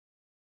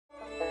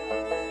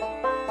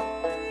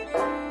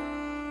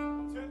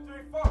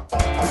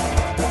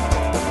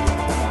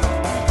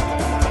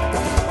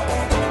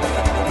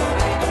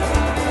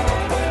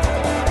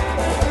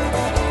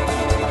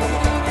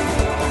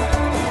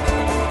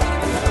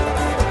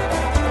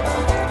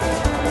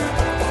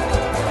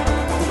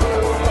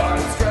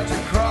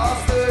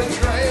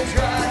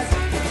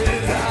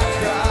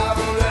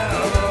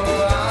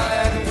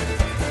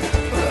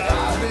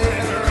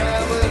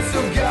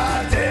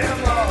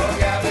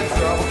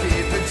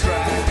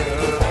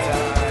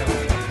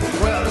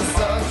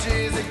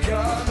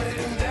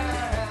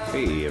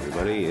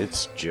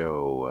it's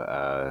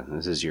Joe.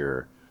 This is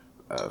your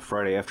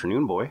Friday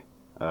afternoon boy,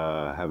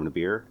 having a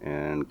beer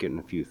and getting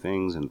a few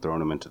things and throwing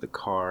them into the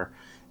car.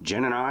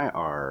 Jen and I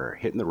are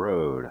hitting the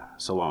road.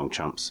 So long,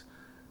 chumps.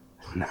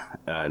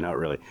 Not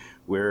really.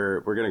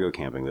 We're gonna go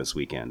camping this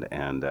weekend,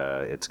 and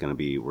it's gonna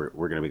be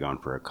we're gonna be gone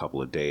for a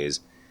couple of days.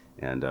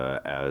 And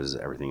as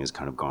everything has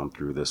kind of gone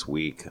through this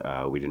week,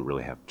 we didn't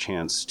really have a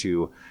chance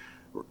to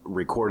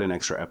record an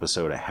extra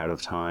episode ahead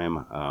of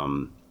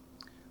time.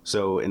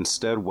 So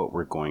instead, what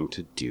we're going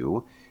to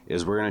do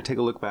is we're going to take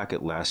a look back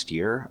at last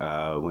year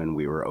when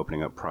we were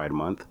opening up Pride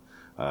Month,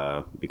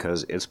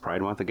 because it's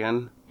Pride Month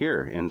again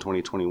here in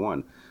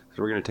 2021.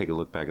 So we're going to take a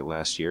look back at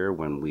last year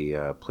when we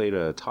played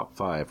a top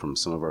 5 from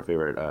some of our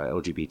favorite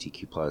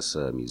LGBTQ plus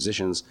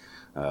musicians.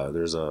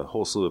 There's a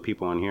whole slew of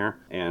people on here,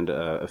 and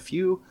a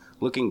few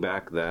looking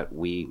back that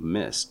we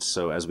missed.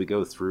 So as we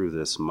go through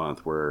this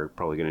month, we're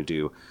probably going to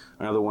do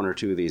another 1 or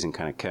 2 of these and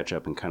kind of catch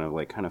up and kind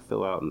of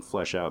fill out and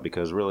flesh out,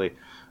 because really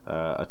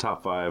a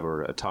top 5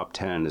 or a top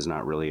 10 is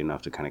not really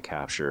enough to kind of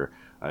capture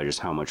just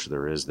how much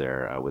there is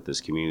there with this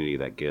community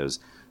that gives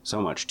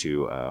so much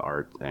to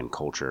art and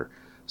culture.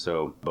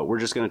 So, but we're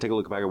just going to take a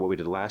look back at what we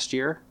did last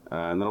year,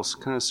 and that'll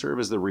kind of serve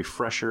as the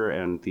refresher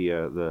and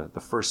the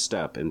first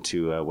step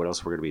into what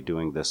else we're going to be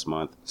doing this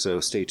month. So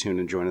stay tuned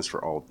and join us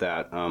for all of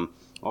that.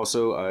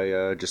 Also,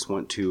 I just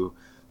want to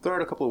throw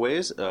out a couple of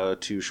ways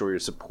to show your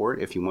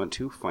support if you want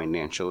to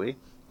financially.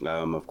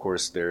 Of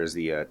course, there's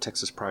the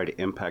Texas Pride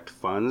Impact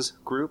Funds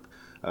group.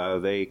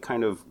 They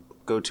kind of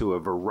go to a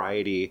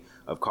variety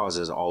of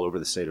causes all over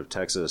the state of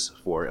Texas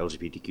for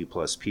LGBTQ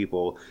plus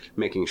people,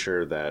 making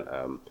sure that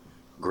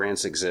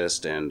grants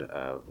exist and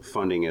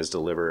funding is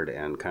delivered,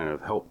 and kind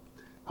of help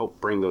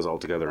bring those all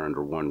together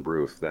under one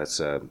roof. That's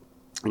you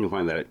can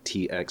find that at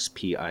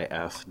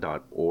txpif.org.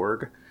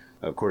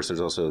 Of course, there's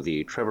also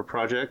the Trevor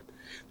Project.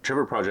 The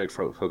Trevor Project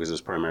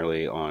focuses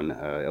primarily on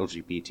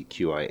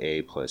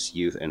LGBTQIA plus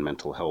youth and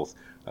mental health.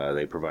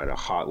 They provide a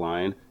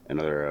hotline and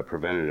other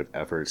preventative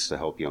efforts to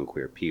help young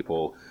queer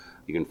people.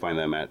 You can find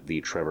them at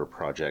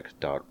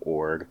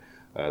thetrevorproject.org.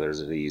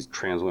 There's the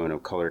Trans Women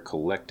of Color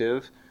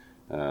Collective.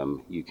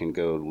 You can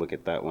go look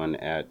at that one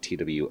at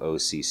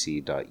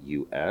twocc.us.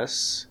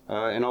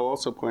 And I'll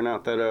also point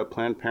out that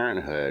Planned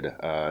Parenthood,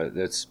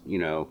 that's,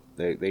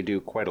 they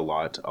do quite a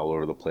lot all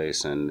over the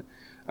place, and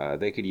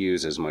they could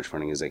use as much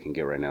funding as they can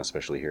get right now,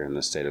 especially here in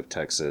the state of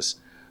Texas.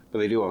 But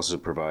they do also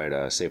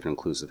provide safe and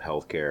inclusive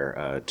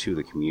healthcare to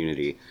the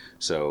community,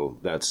 so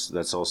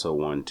that's also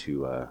one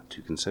to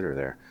consider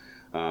there.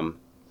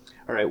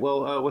 All right,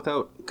 well,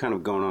 without kind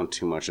of going on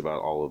too much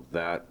about all of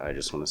that, I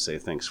just want to say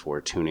thanks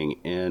for tuning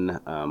in.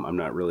 I'm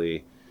not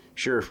really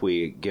sure if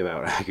we give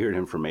out accurate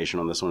information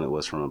on this one. It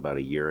was from about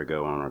a year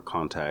ago on our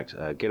contact.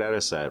 Get at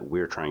us at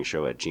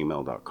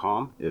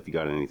we'retrying@gmail.com if you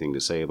got anything to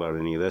say about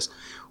any of this,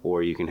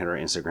 or you can hit our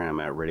Instagram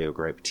at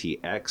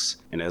RadioGripeTX.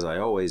 And as I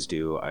always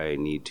do, I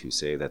need to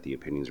say that the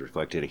opinions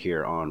reflected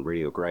here on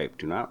Radio Gripe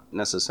do not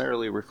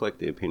necessarily reflect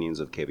the opinions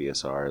of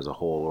KBSR as a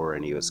whole or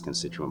any of its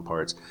constituent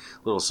parts. A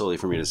little silly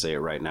for me to say it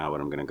right now,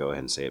 but I'm going to go ahead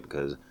and say it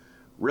because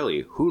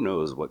really, who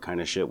knows what kind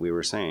of shit we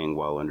were saying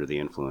while under the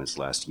influence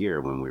last year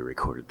when we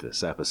recorded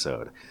this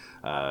episode.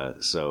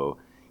 So,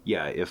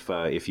 yeah,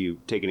 if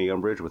you take any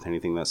umbrage with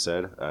anything that's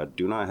said,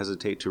 do not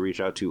hesitate to reach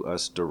out to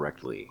us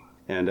directly.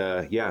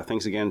 And, yeah,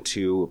 thanks again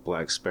to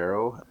Black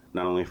Sparrow,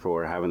 not only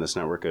for having this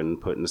network and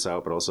putting this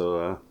out, but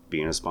also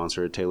being a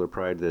sponsor at Taylor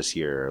Pride this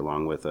year,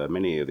 along with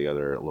many of the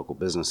other local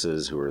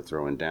businesses who are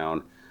throwing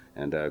down.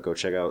 And go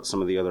check out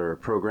some of the other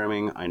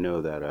programming. I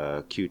know that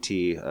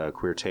QT,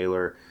 Queer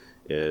Taylor,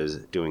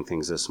 is doing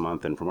things this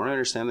month, and from what I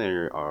understand, they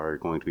are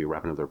going to be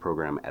wrapping up their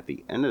program at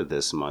the end of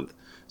this month,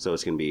 so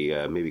it's going to be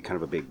maybe kind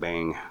of a big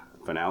bang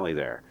finale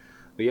there.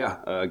 But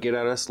yeah, get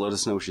at us, let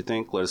us know what you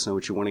think, let us know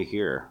what you want to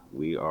hear.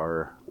 We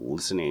are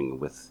listening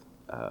with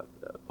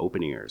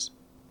open ears.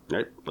 All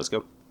right, let's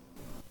go.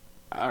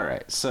 All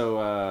right,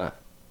 so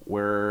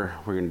we're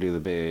going to do the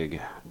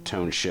big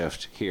tone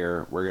shift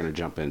here. We're going to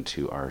jump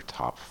into our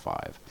top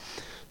 5.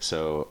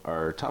 So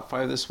our top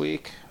 5 this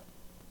week,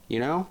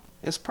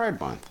 it's Pride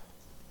Month.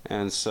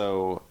 And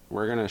so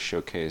we're going to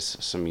showcase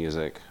some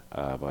music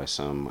by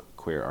some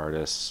queer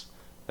artists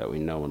that we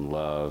know and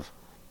love.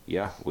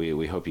 Yeah,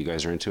 we hope you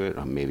guys are into it.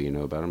 Maybe you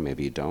know about them,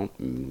 maybe you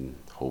don't.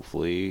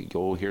 Hopefully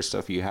you'll hear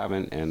stuff you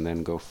haven't and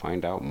then go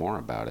find out more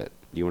about it.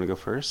 Do you want to go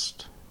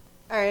first?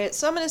 All right,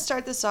 so I'm going to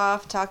start this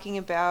off talking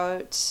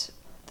about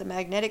the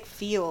Magnetic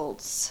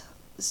Fields.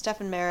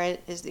 Stephen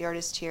Merritt is the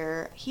artist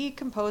here. He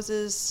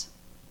composes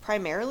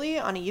primarily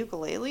on a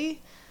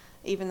ukulele.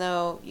 Even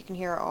though you can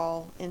hear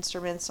all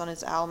instruments on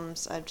his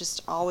albums, I've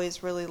just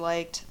always really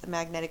liked the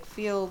Magnetic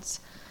Fields.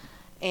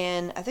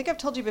 And I think I've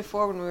told you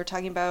before when we were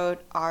talking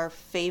about our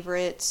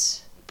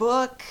favorite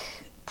book,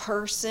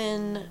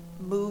 person,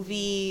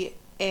 movie,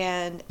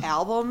 and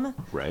album.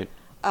 Right.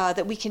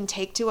 That we can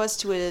take to us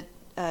to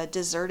a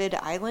deserted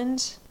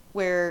island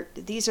where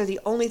these are the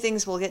only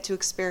things we'll get to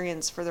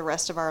experience for the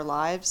rest of our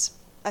lives.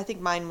 I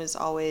think mine was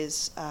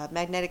always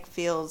Magnetic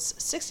Fields'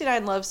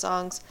 69 Love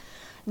Songs.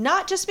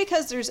 Not just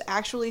because there's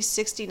actually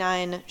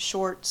 69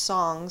 short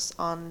songs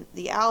on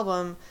the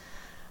album,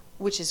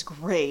 which is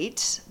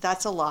great.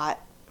 That's a lot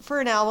for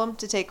an album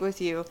to take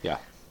with you. Yeah.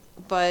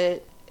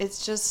 But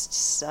it's just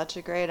such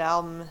a great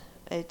album.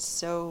 It's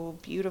so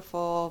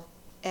beautiful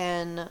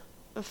and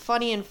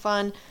funny and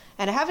fun.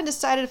 And I haven't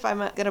decided if I'm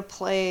going to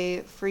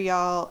play for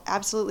y'all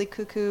Absolutely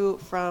Cuckoo,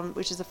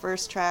 which is the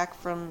first track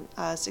from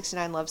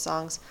 69 Love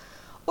Songs,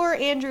 or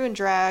Andrew and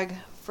Drag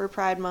for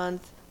Pride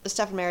Month.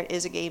 Stephen Merritt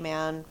is a gay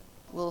man.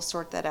 We'll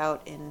sort that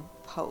out in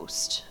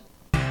post.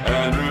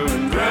 Andrew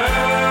and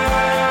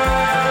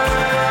Drag.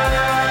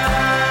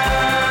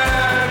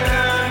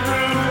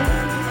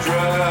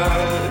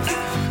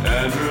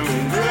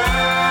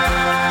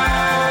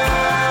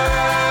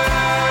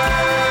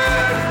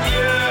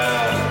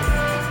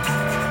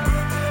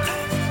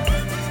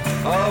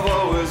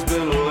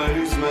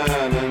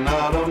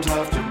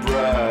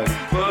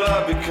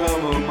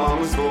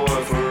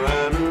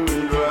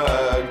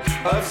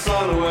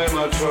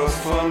 Trust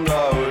fund,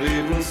 I would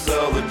even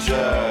sell the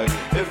Jag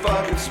if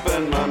I could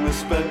spend my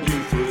misspent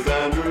youth with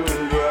Andrew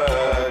and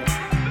Drag.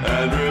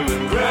 Andrew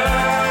and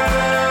Drag.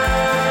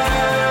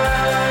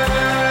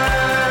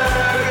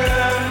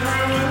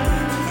 Andrew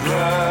and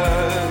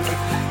Drag.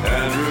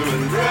 Andrew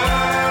and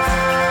Drag.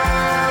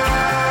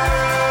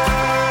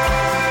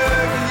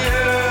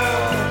 Yeah.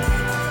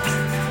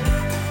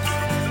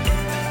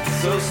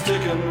 So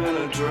stick him in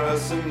a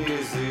dress and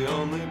he's the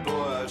only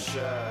boy I'd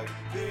shag.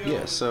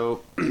 Yeah,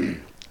 so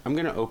I'm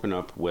going to open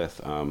up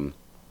with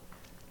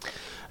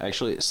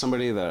actually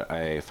somebody that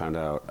I found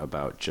out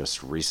about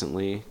just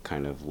recently,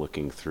 kind of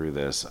looking through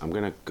this. I'm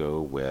going to go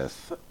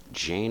with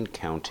Jane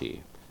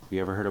County. Have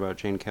you ever heard about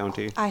Jane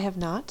County? I have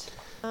not.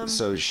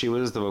 So she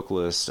was the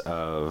vocalist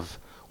of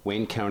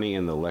Wayne County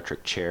and the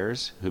Electric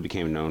Chairs, who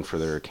became known for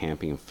their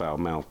campy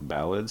foul-mouthed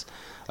ballads.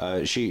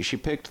 She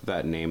picked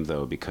that name,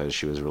 though, because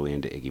she was really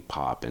into Iggy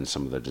Pop and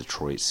some of the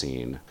Detroit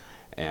scene.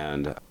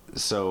 And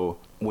so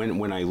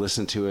when I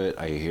listen to it,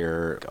 I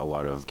hear a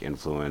lot of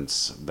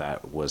influence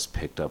that was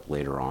picked up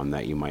later on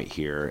that you might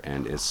hear,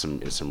 and it's some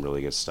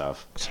really good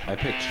stuff. I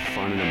picked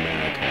Fun in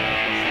America.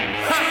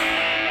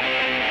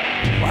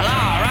 Well,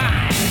 all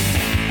right.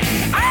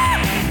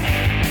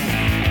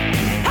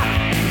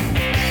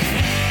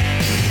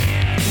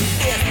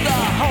 It's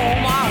the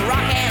home of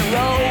rock and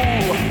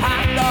roll.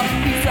 Hot dog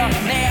pizza,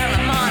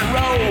 Marilyn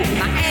Monroe,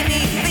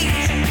 Miami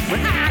Beach.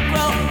 When I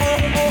grow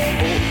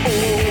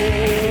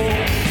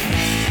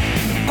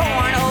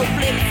porno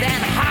flips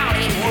and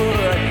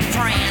Hollywood,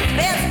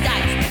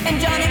 transvestites and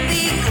Johnny B.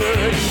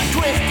 Good,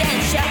 twist and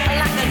shout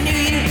like a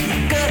new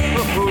good.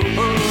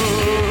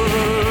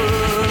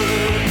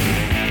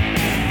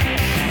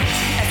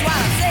 That's why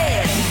I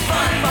said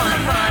fun, fun,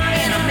 fun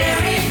in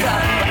America.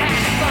 We're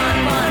having fun,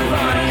 fun,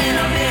 fun in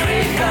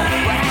America.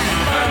 We're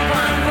having fun,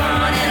 fun,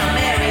 fun in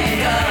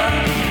America.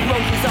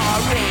 Roses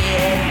are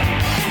red.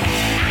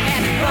 I'm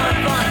having fun,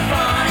 fun,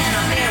 fun in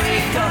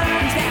America.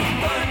 Who's having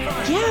fun,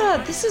 fun?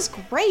 Yeah, this is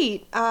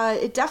great.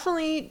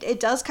 It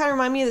does kind of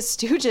remind me of the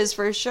Stooges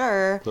for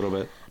sure. A little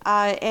bit.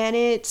 And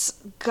it's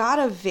got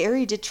a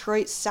very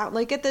Detroit sound.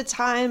 Like at the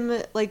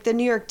time, like the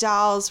New York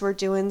Dolls were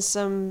doing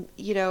some,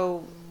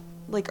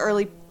 like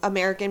early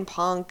American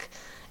punk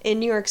in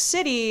New York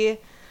City,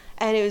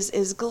 and it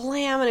was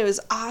glam and it was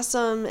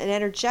awesome and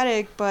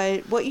energetic.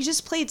 But what you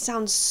just played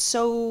sounds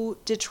so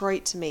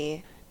Detroit to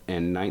me.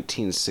 In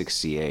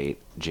 1968,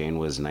 Jane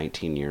was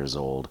 19 years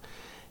old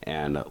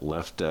and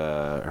left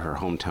her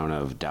hometown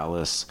of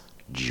Dallas,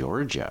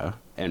 Georgia,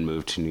 and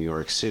moved to New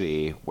York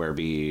City, where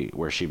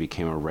she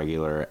became a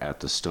regular at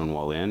the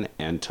Stonewall Inn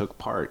and took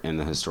part in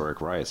the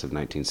historic riots of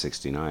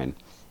 1969.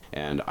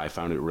 And I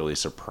found it really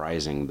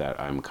surprising that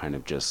I'm kind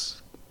of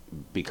just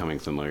becoming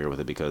familiar with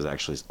it, because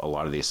actually a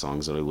lot of these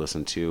songs that I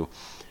listened to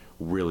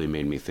really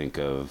made me think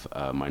of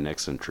my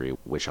next entry,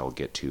 which I'll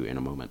get to in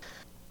a moment.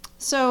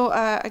 So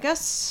I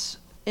guess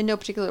in no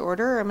particular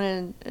order, I'm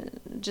going to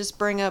just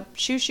bring up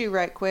Shoo Shoo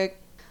right quick.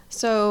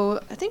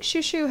 So I think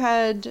Shoo Shoo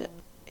had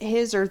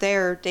his or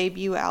their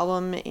debut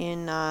album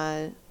in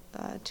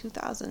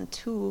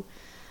 2002.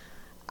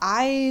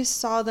 I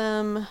saw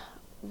them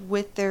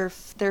with their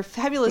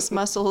Fabulous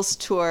Muscles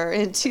tour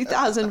in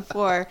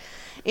 2004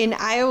 in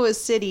Iowa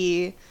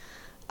City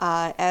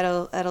at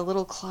a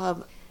little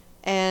club.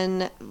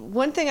 And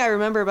one thing I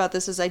remember about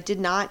this is I did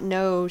not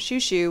know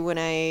Shoo Shoo when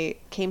I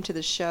came to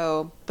the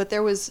show, but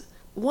there was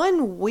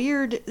one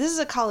weird, this is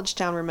a college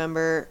town,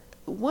 remember,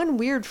 one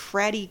weird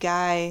fratty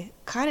guy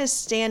kind of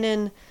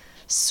standing,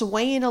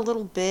 swaying a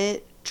little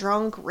bit,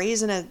 drunk,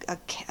 raising it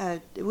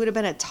would have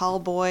been a tall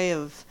boy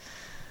of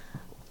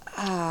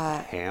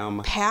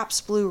Ham.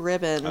 Pabst Blue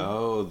Ribbon.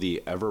 Oh,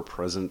 the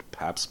ever-present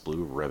Pabst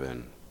Blue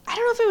Ribbon. I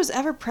don't know if it was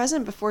ever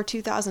present before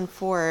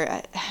 2004.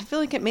 I feel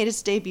like it made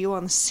its debut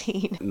on the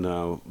scene.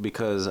 No,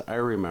 because I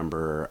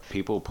remember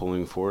people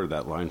pulling forward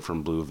that line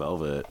from Blue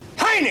Velvet.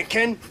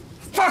 Heineken?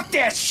 Fuck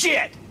that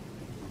shit!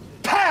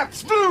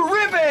 Pabst Blue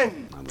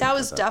Ribbon! That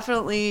was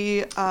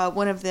definitely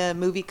one of the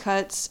movie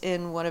cuts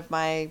in one of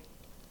my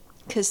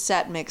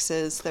cassette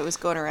mixes that was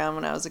going around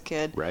when I was a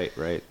kid. Right.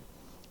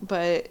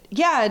 But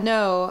yeah,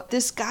 no,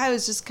 this guy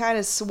was just kind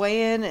of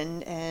swaying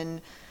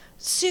and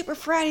super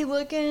fratty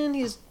looking.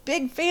 He's a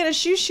big fan of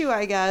Shoo Shoo,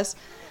 I guess.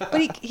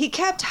 But he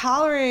kept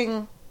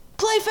hollering,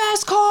 "Play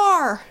fast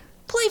car!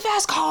 Play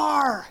fast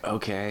car!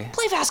 Okay.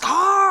 Play fast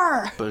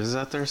car! But is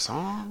that their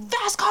song?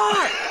 Fast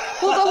car!"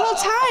 Well, the whole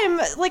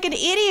time, like an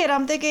idiot,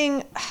 I'm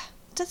thinking,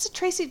 that's a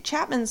Tracy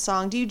Chapman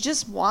song. Do you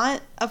just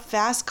want a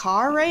fast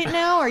car right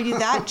now? Are you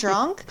that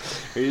drunk?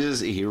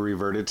 He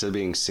reverted to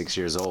being 6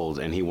 years old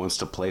and he wants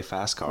to play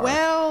fast car.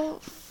 Well,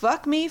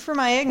 fuck me for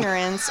my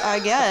ignorance, I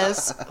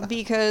guess,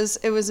 because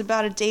it was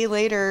about a day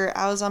later,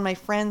 I was on my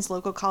friend's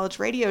local college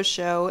radio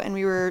show and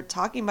we were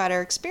talking about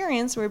our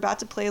experience. We were about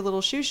to play a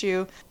little Shoo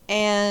Shoo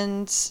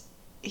and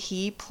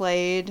he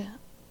played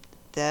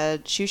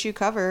the Shoo Shoo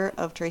cover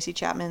of Tracy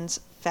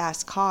Chapman's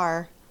Fast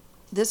Car.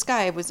 This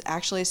guy was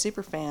actually a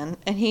super fan,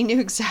 and he knew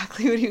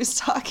exactly what he was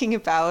talking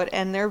about,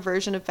 and their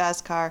version of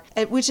Fast Car,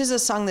 which is a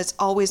song that's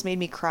always made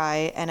me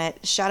cry, and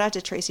shout out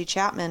to Tracy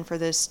Chapman for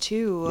this,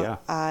 too. Yeah,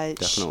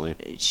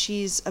 definitely.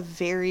 She's a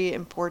very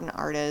important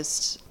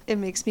artist. It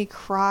makes me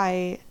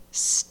cry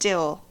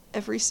still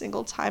every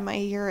single time I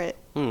hear it.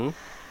 Mm-hmm.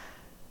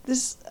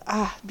 This,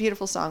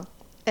 beautiful song.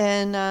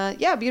 And,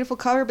 yeah, beautiful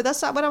cover, but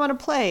that's not what I want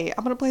to play.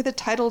 I'm going to play the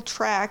title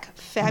track,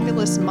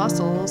 Fabulous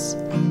Muscles.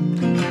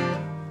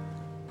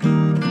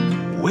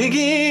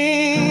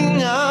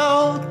 Wigging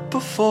out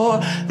before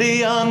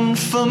the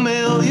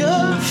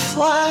unfamiliar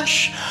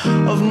flash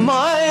of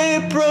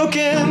my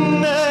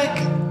broken neck.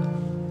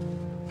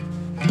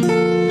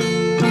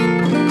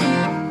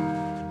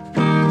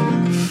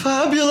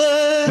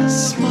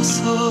 Fabulous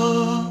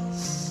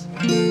muscles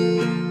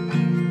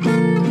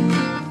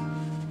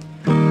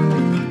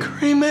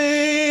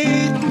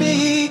cremate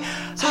me.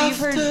 So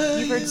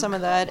you've heard some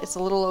of that. It's a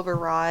little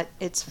overwrought.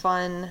 It's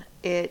fun.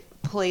 It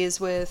plays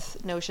with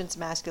notions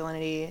of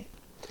masculinity.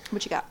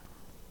 What you got?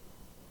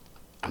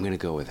 I'm going to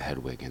go with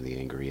Hedwig and the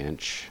Angry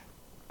Inch,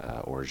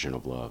 Origin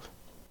of Love.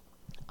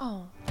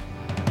 Oh.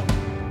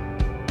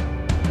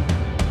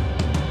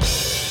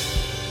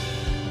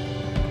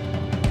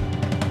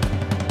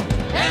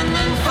 And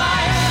then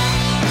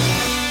fire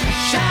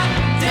shot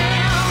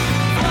down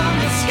from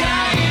the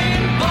sky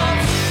in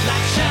bolts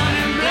like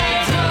shining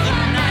blades of the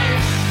night.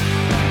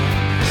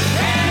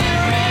 And it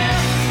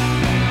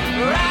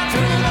ripped right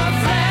through the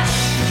flesh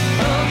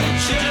of the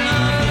children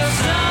of the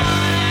sun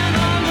and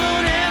the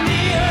moon and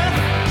the earth.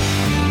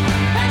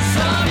 And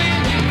some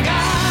Indian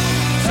god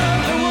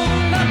turned the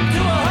wound up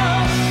to a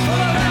hole,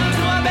 pulled around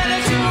to our belly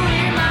to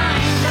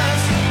remind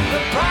us the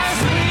price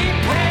we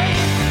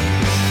paid.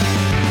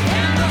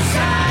 And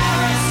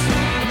Osiris,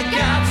 the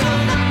gods of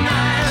the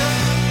Nile,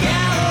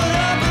 gathered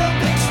up a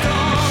big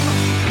storm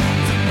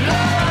to blow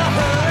a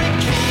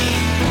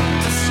hurricane,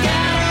 to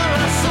scatter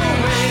us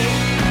away.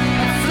 A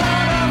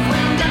flood of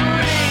wind and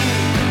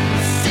rain, a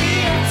sea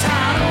of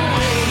tidal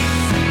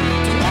waves to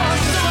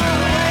wash us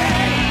away.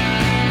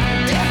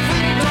 If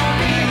we don't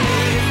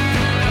behave,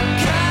 they'll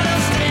cut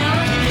us down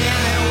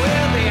again, and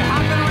we'll be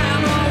hopping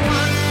around on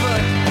one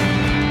foot,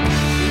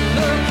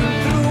 looking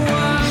through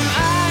one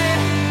eye.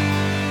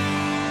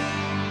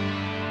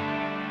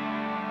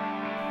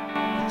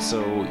 So,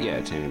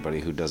 yeah, to anybody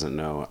who doesn't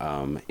know,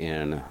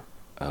 in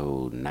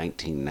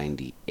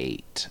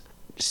 1998,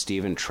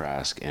 Stephen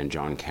Trask and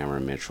John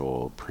Cameron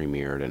Mitchell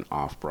premiered an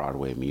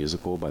off-Broadway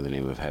musical by the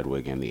name of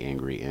Hedwig and the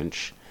Angry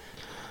Inch.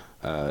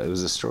 It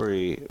was a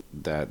story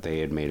that they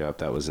had made up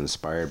that was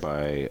inspired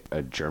by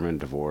a German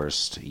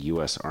divorced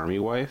U.S. Army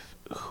wife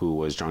who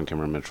was John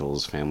Cameron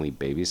Mitchell's family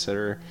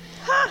babysitter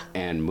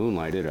and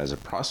moonlighted as a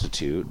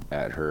prostitute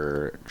at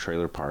her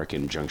trailer park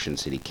in Junction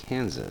City,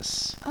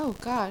 Kansas. Oh,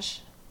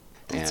 gosh.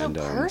 That's And,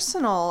 so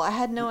personal. I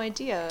had no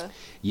idea.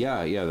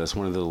 Yeah, that's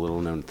one of the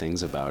little known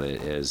things about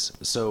it is,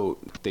 so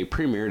they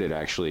premiered it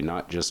actually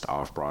not just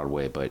off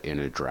Broadway, but in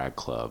a drag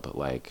club,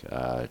 like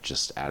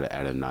just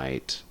at a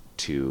night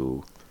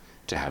to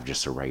have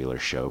just a regular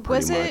show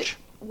pretty much.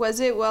 Was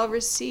it well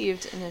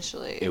received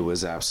initially? It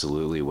was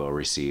absolutely well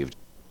received.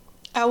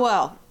 Oh,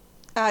 well,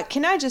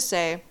 can I just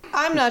say,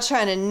 I'm not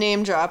trying to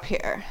name drop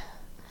here,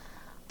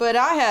 but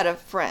I had a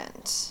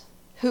friend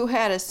who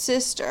had a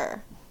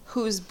sister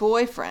whose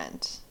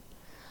boyfriend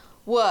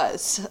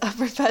was a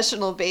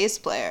professional bass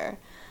player.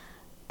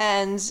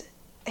 And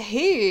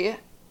he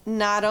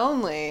not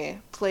only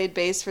played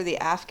bass for the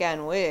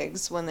Afghan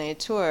Wigs when they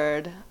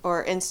toured,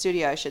 or in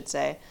studio, I should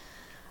say,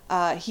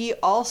 he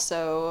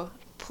also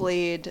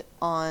played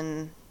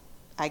on,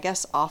 I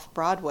guess,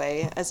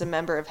 off-Broadway as a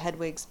member of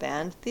Hedwig's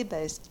band,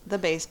 the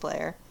bass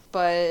player.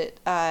 But,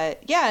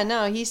 yeah,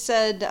 no, he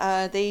said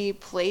they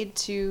played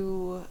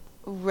to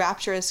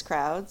rapturous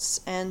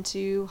crowds and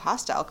to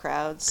hostile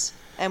crowds.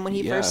 And when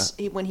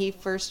he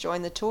first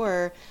joined the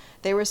tour,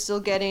 they were still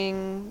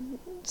getting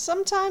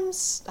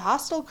sometimes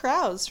hostile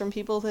crowds from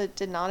people that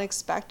did not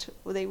expect.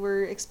 They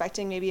were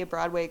expecting maybe a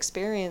Broadway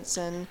experience,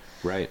 and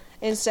Right.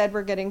 instead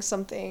we're getting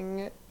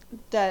something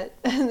that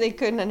they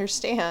couldn't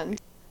understand.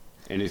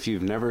 And if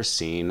you've never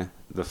seen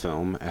the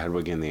film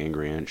Hedwig and the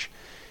Angry Inch,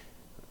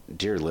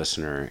 dear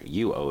listener,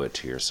 you owe it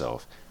to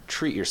yourself.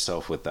 treat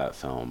yourself with that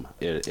film.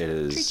 It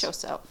is Treat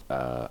yourself.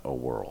 A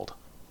world.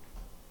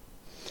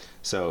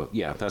 So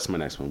yeah, that's my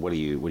next one. What do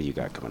you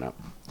got coming up?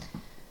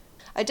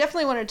 I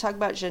definitely want to talk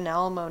about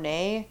Janelle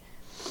Monáe.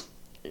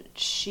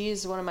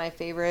 She's one of my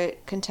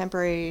favorite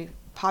contemporary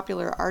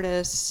popular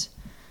artists.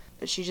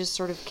 She just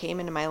sort of came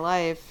into my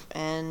life,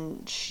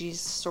 and she's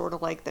sort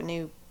of like the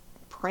new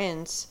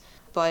Prince.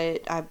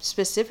 But I'm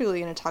specifically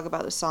going to talk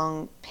about the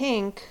song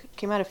Pink.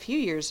 Came out a few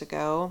years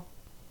ago,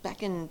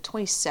 back in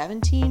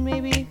 2017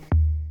 maybe.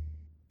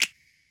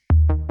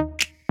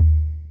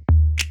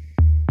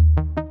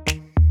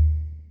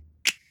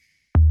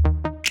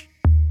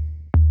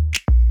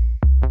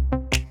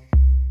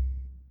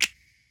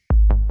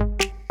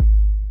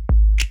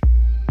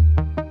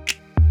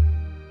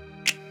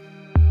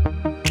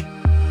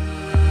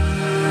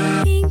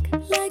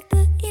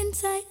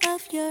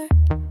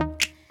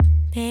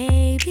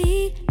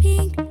 Baby,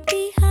 pink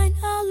behind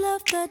all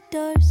of the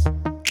doors.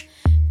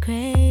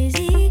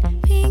 Crazy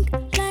pink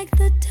like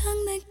the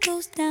tongue that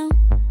goes down.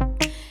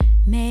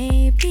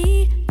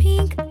 Maybe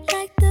pink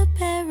like the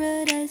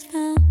paradise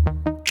found.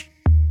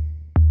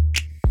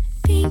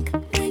 Pink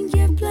when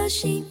you're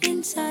blushing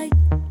inside.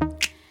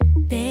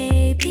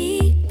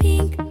 Baby,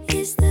 pink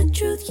is the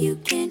truth you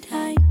can't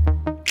hide.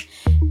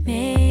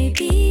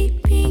 Maybe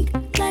pink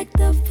like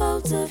the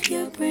folds of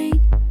your brain.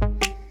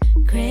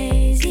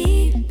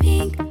 Crazy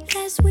pink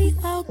as we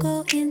all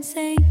go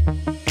insane.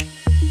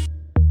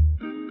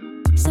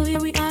 So here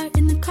we are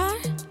in the car,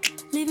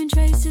 leaving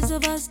traces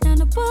of us down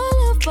the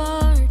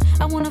boulevard.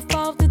 I wanna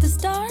fall through the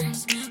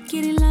stars,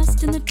 getting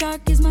lost in the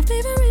dark is my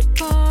favorite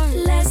part.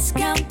 Let's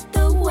count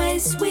the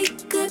ways we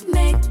could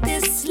make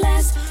this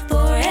last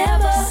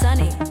forever.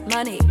 Sunny,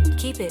 money,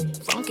 keep it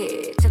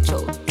funky, touch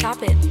your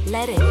top it,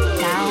 let it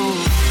down.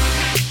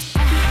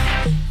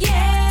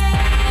 Yeah.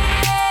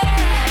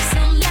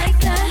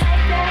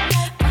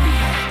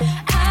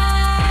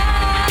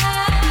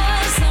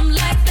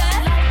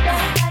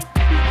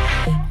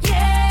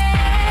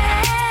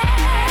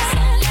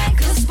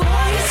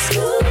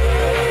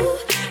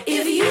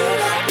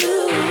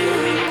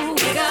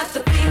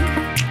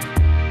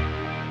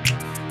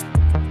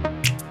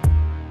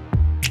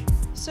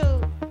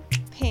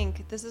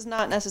 This is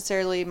not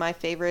necessarily my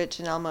favorite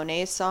Janelle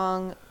Monáe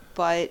song,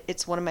 but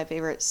it's one of my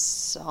favorite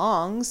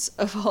songs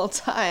of all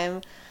time.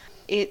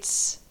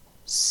 It's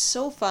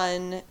so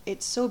fun.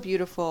 It's so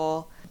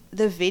beautiful.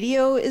 The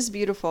video is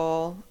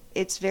beautiful.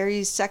 It's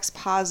very sex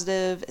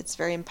positive. It's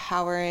very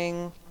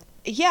empowering.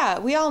 Yeah,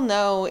 we all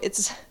know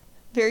it's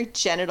very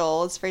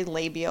genital. It's very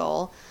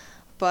labial.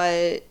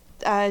 But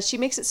she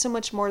makes it so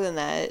much more than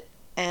that.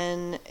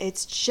 And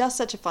it's just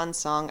such a fun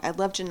song. I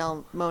love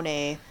Janelle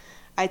Monáe.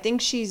 I think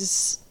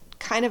she's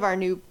kind of our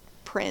new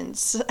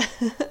Prince.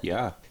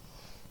 Yeah.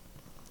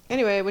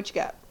 Anyway, what you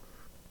got?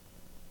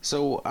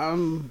 So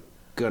I'm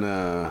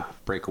gonna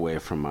break away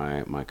from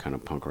my kind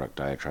of punk rock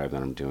diatribe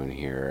that I'm doing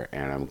here,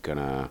 and I'm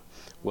gonna,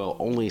 well,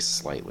 only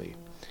slightly,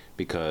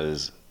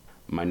 because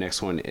my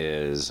next one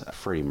is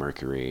Freddie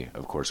Mercury.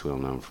 Of course, we all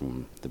know him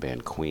from the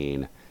band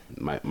Queen.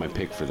 My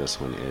pick for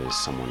this one is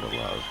Someone to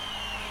Love.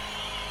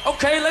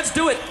 Okay, let's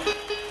do it.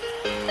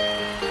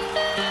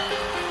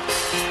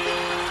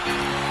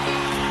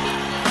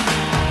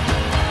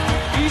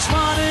 Each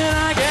morning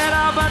I get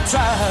up and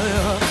try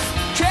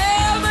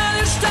care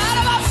many stand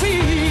on my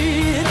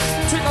feet.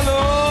 Take a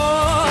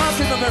look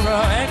in the mirror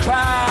and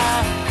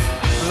cry.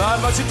 Lord,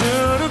 what you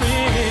do to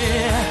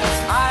me.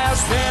 I have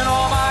spent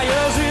all my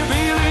years in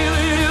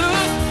believing you.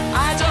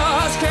 I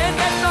just can't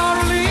get no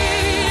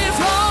relief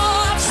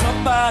from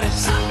somebody,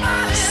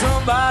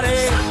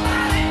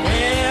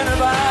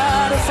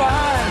 anybody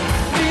find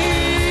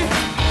me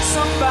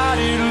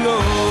somebody to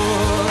love.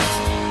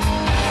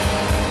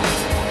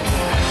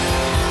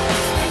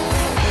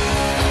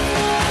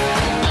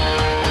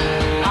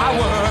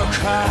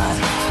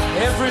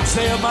 Every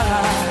day of my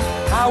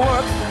life, I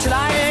work till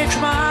I ache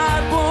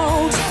my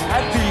bones.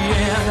 At the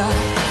end,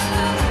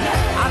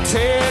 I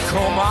take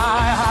all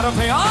my heart and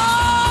pain all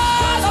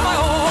on my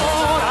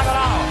own. I got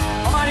out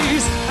on my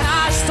knees and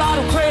I start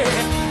to pray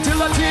till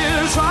the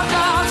tears run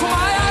down from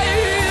my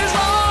eyes.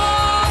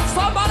 Oh,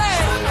 somebody,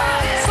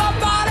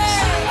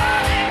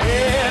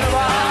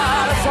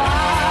 anybody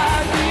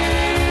find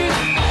me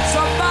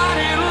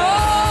somebody to love.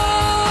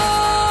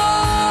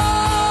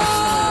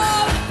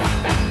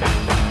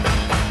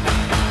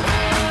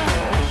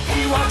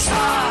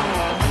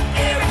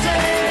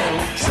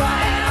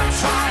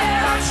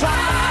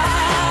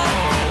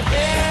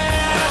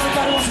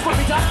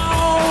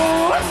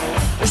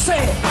 They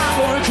say I'm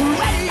going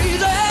crazy.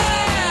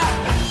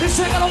 They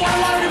say I don't want to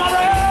water in my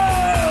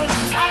rooms.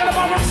 I got a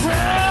bunch of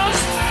friends,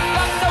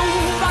 but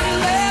nobody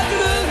left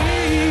to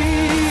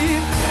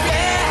leave.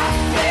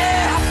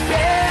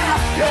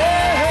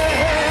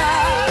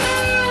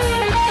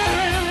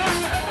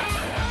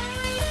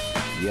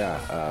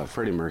 Yeah,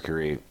 Freddie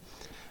Mercury,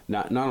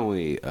 not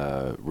only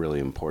really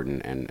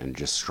important and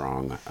just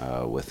strong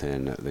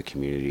within the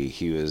community,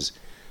 he was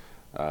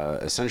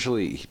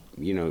essentially,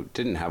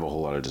 didn't have a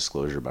whole lot of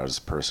disclosure about his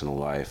personal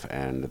life,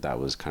 and that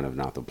was kind of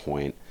not the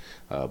point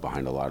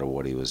behind a lot of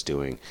what he was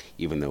doing,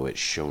 even though it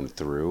shone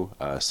through,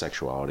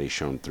 sexuality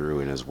shone through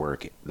in his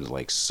work,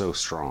 like, so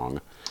strong.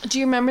 Do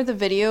you remember the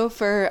video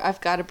for I've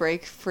Got a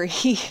Break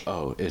Free?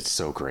 Oh, it's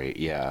so great,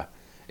 yeah.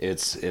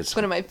 It's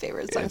one of my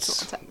favorite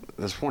songs of all time.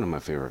 That's one of my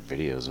favorite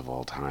videos of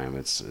all time.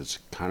 It's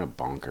kind of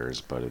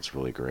bonkers, but it's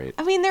really great.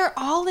 I mean, they're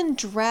all in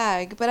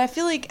drag, but I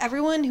feel like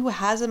everyone who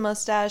has a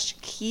mustache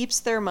keeps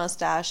their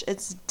mustache.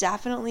 It's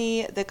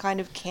definitely the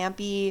kind of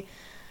campy,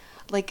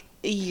 like,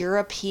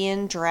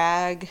 European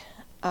drag.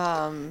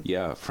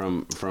 Yeah,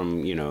 from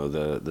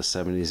the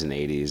 70s and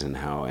 80s, and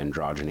how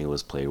androgyny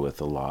was played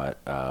with a lot,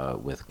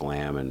 with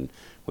glam and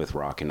with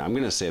rock. And I'm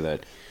gonna say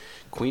that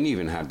Queen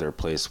even had their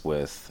place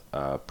with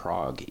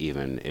prog.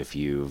 Even if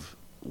you've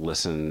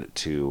listened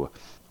to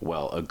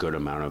a good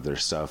amount of their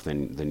stuff,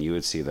 then you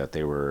would see that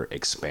they were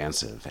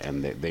expansive,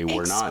 and they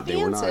were not.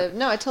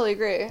 No, I totally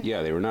agree.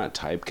 Yeah, they were not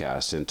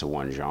typecast into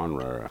one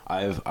genre.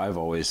 I've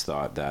always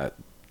thought that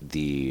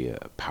the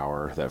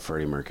power that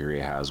Freddie Mercury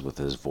has with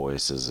his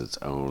voice is its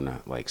own,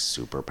 like,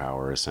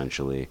 superpower,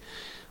 essentially.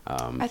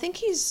 I think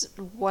he's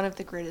one of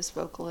the greatest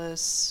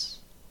vocalists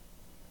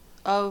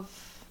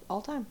of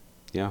all time.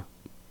 Yeah,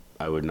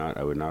 I would not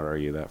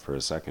argue that for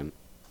a second.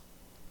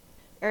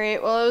 All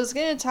right, well, I was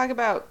going to talk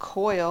about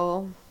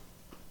Coil.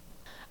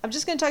 I'm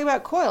just going to talk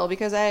about Coil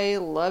because I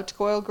loved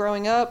Coil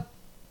growing up.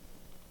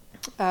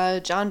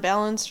 John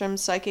Balance from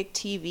Psychic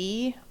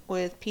TV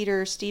with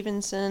Peter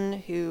Stevenson,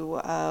 who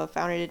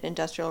founded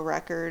Industrial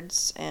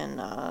Records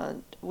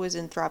and was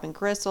in Throbbing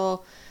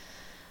Gristle.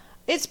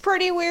 It's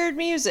pretty weird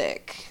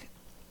music.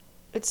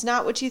 It's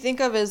not what you think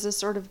of as a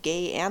sort of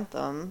gay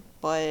anthem,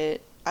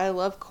 but I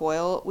love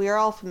Coil. We are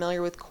all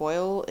familiar with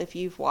Coil if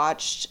you've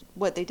watched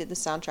what they did the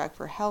soundtrack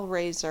for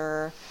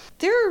Hellraiser.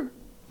 They're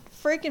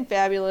freaking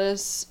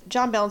fabulous.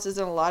 John Balance has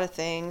done a lot of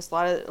things. A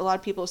lot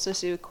of people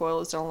associated with Coil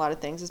has done a lot of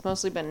things. It's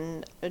mostly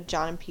been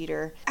John and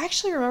Peter. I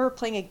actually remember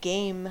playing a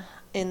game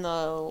in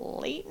the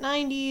late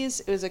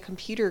 90s. It was a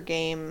computer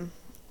game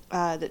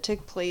that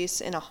took place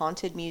in a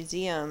haunted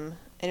museum,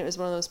 and it was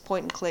one of those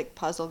point-and-click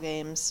puzzle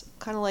games,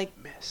 kind of like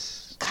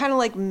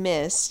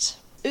Myst.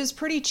 It was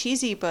pretty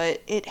cheesy,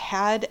 but it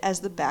had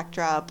as the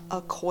backdrop a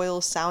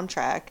Coil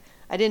soundtrack.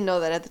 I didn't know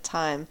that at the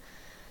time.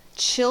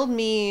 Chilled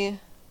me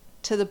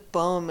to the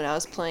bone when I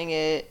was playing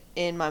it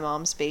in my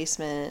mom's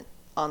basement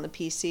on the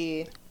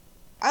PC.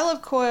 I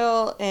love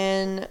Coil,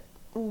 and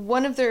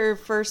one of their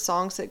first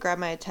songs that grabbed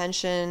my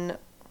attention...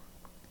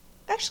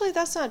 Actually,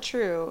 that's not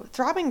true.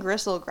 Throbbing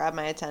Gristle grabbed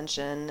my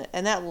attention,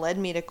 and that led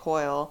me to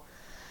Coil.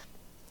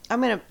 I'm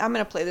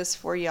gonna play this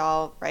for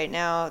y'all right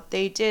now.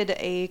 They did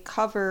a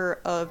cover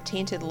of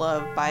Tainted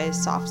Love by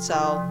Soft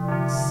Cell.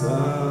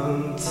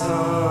 Sometimes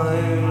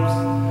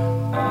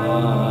I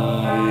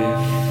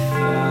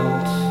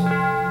felt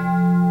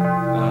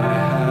I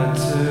had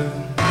to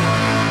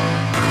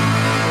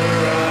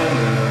run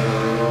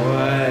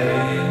away.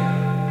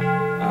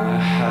 I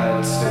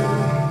had to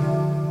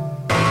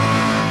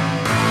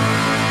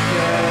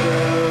get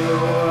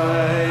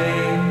away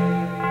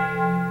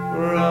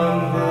from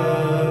the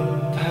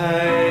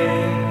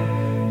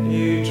pain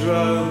you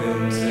drove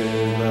into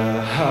the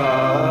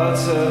heart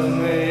of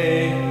me.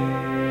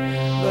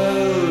 The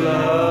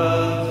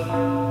love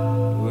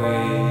we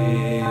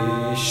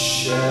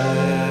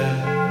shared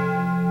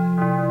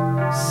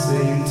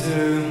seemed to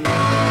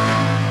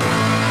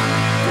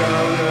go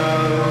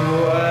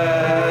nowhere,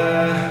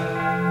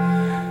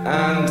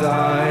 and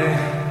I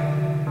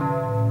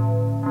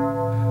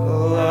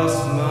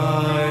lost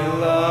my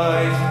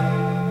life,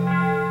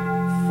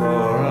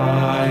 for I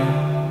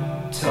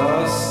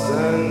tossed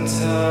and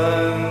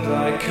turned. I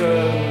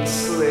couldn't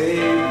sleep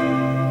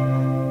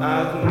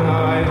at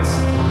night.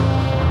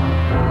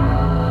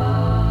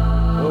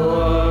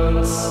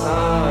 Once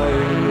I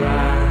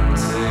ran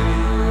to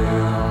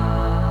you,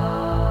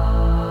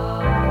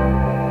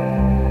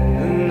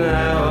 and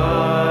now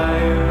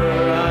I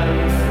run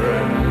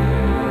from you.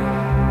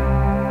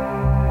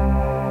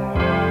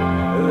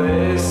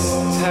 This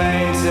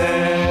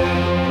tainted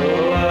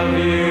love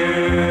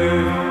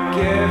you've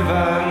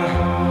given,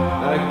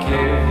 I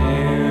give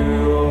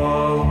you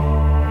all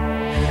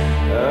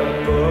a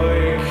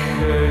boy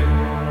could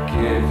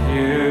give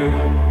you.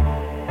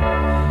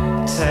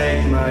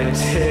 Take my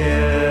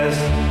tears,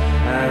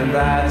 and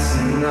that's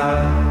not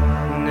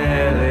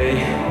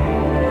nearly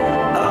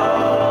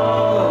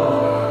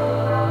all.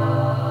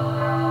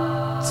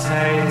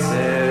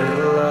 Tainted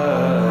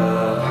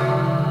love,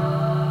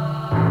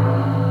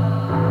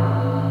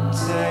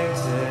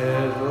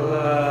 tainted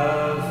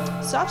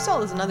love. Soft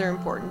Cell is another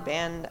important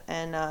band,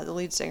 and the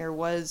lead singer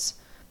was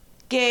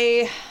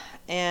gay,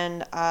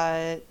 and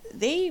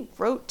they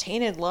wrote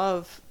Tainted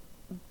Love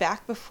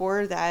back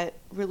before that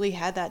really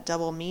had that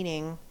double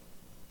meaning.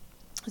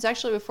 It was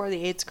actually before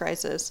the AIDS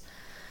crisis,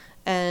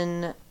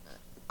 and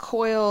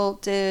Coil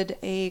did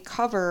a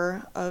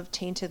cover of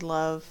Tainted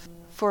Love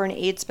for an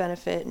AIDS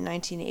benefit in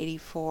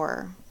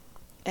 1984,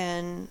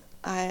 and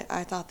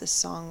I thought this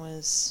song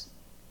was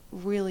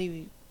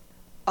really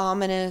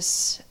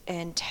ominous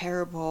and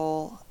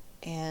terrible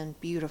and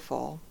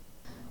beautiful.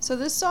 So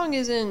this song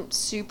isn't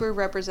super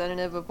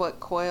representative of what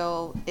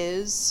Coil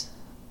is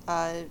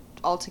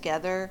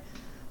altogether,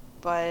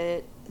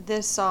 but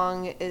this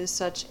song is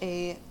such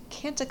a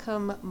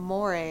canticum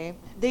more.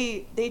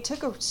 They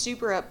took a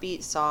super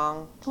upbeat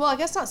song. Well, I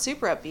guess not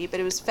super upbeat, but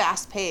it was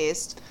fast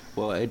paced.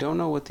 Well, I don't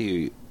know what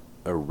the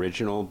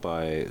original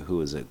by, who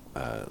was it?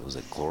 Was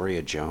it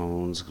Gloria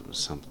Jones?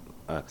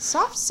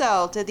 Soft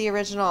Cell did the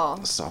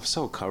original. Soft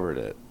Cell covered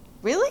it.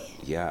 Really?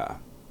 Yeah.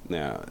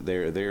 Yeah,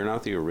 they're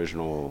not the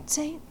original.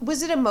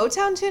 Was it a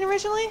Motown tune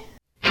originally?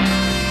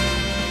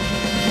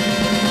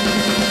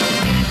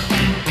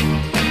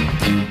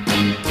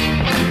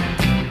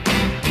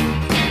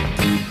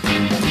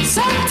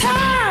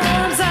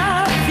 Sometimes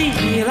I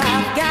feel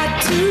I've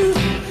got to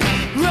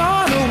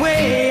run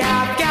away.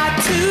 I've got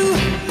to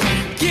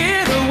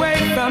get away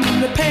from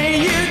the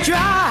pain you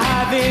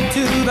drive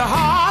into the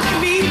heart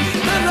of me.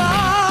 The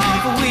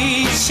love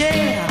we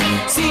share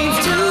seems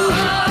to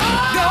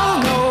go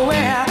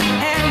nowhere,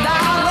 and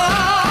our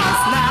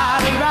love's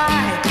not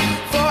right.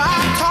 For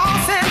I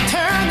toss and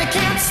turn, I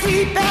can't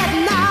sleep at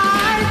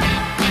night.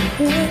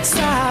 Once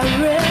I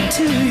read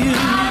to you,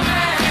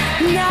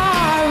 now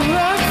I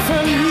run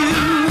from you.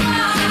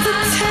 The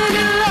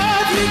tender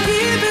love you're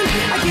giving,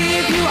 I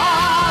give you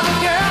all the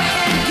girl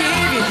can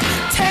give you.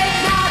 Take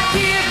not,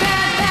 give,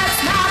 and that's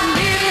not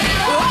living.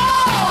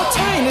 Oh,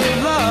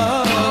 tainted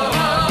love,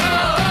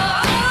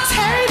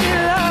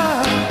 tainted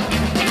love.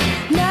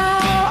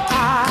 Now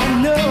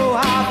I know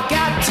I've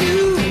got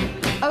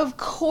to. Of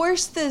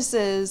course this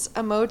is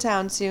a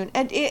Motown tune.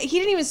 And he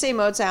didn't even say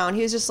Motown.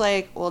 He was just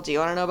like, well, do you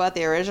want to know about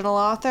the original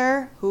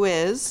author? Who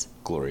is?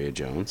 Gloria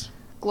Jones.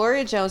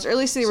 Gloria Jones, or at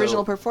least the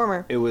original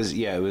performer. It was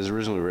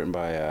originally written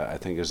by, I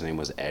think his name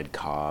was Ed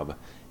Cobb,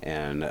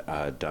 and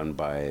done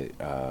by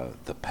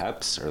the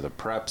Peps or the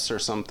Preps or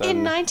something. In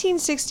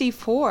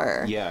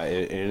 1964. Yeah,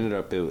 it ended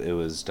up, it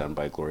was done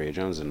by Gloria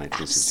Jones in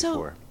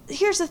 1964. So,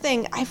 here's the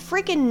thing. I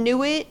freaking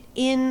knew it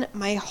in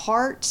my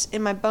heart,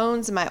 in my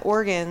bones, in my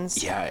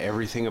organs. Yeah,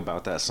 everything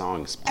about that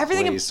song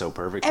plays so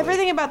perfectly.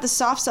 Everything about the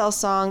Soft Cell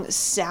song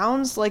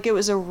sounds like it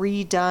was a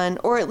redone,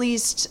 or at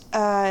least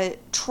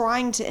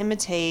trying to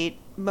imitate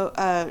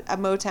a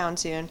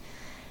Motown tune.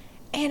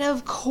 And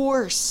of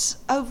course,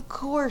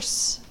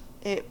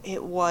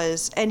 it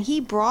was. And he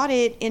brought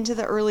it into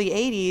the early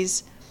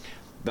 80s.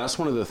 That's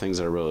one of the things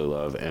I really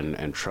love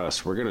and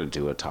trust. We're going to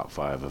do a top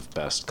 5 of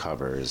best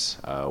covers,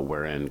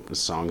 wherein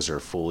songs are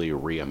fully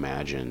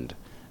reimagined.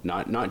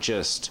 Not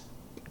just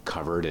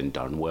covered and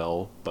done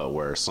well, but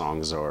where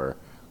songs are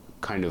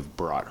kind of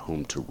brought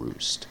home to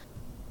roost.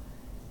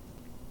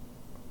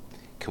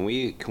 Can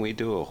we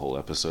do a whole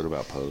episode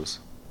about Pose?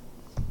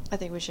 I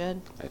think we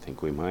should. I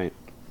think we might.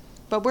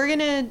 But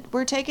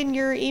we're taking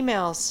your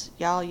emails.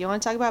 Y'all, you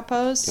want to talk about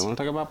Pose? You want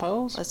to talk about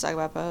Pose? Let's talk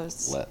about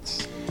Pose.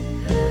 Let's.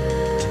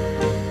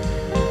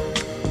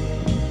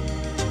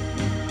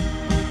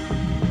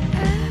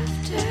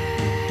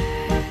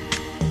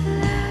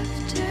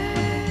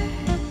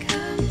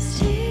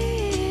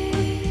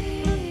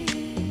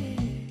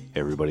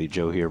 Everybody,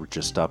 Joe here,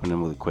 just stopping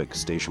in with a quick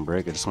station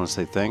break. I just want to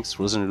say thanks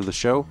for listening to the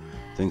show.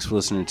 Thanks for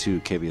listening to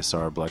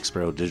KBSR Black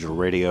Sparrow Digital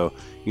Radio.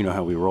 You know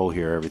how we roll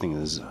here. Everything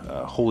is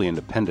wholly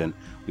independent.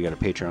 We got a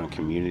Patreon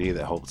community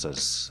that helps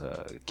us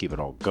keep it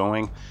all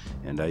going,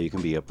 and you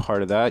can be a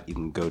part of that. You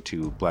can go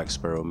to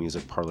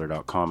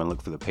blacksparrowmusicparlor.com and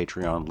look for the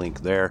Patreon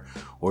link there,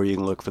 or you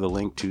can look for the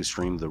link to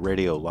stream the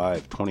radio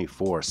live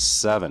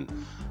 24/7.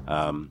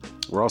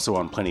 We're also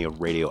on plenty of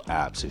radio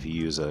apps. If you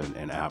use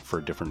an app for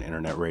different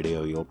internet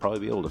radio, you'll probably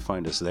be able to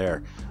find us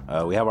there.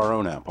 We have our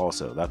own app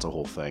also. That's a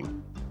whole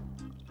thing.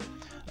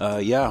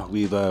 We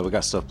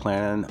got stuff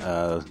planning.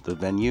 The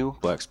venue,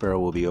 Black Sparrow,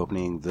 will be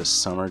opening this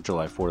summer,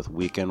 July 4th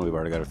weekend. We've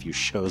already got a few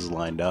shows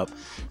lined up.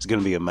 It's going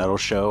to be a metal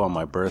show on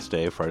my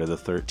birthday, Friday the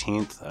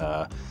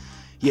 13th.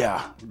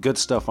 Good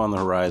stuff on the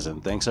horizon.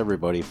 Thanks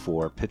everybody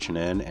for pitching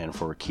in and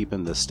for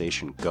keeping the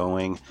station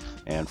going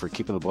and for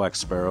keeping the Black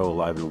Sparrow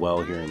alive and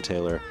well here in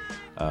Taylor.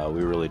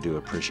 We really do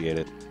appreciate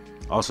it.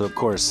 Also, of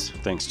course,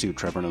 thanks to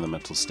Trevor and the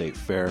Mental State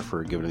Fair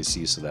for giving us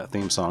use of that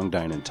theme song,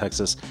 Dying in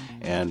Texas,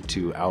 and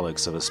to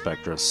Alex of A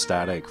Spectra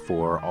Static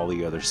for all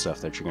the other stuff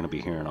that you're going to be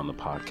hearing on the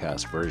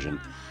podcast version.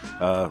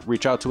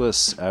 Reach out to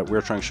us at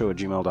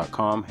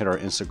weirdtryngshow@gmail.com. Hit our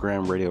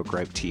Instagram, Radio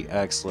Gripe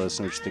TX. Let us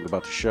know what you think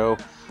about the show.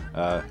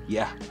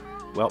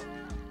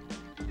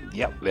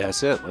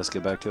 That's it. Let's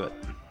get back to it.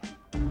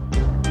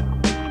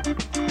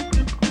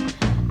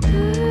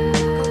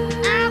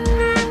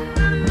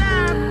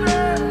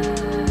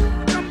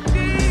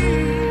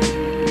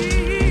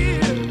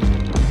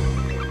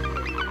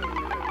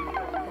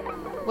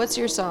 What's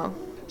your song?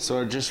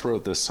 So I just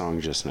wrote this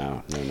song just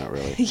now. No, not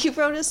really. You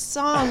wrote a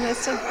song. That's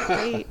so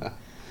great.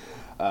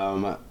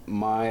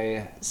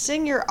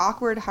 Sing your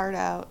awkward heart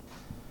out.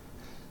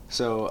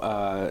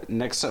 So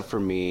next up for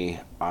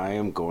me, I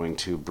am going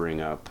to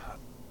bring up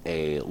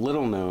a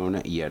little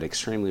known yet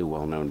extremely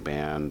well known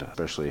band,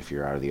 especially if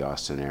you're out of the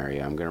Austin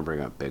area. I'm going to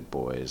bring up Big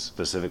Boys,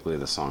 specifically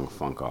the song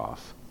Funk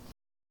Off.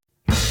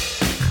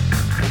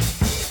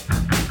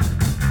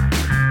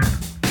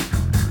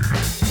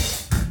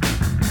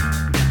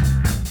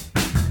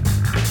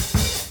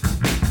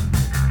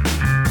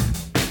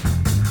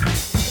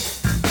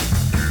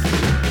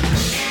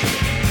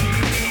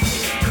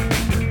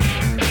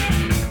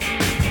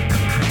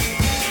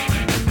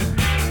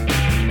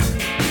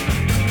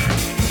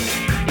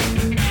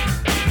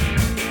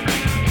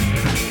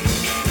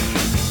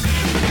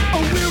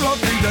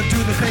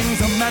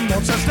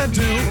 Do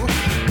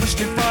push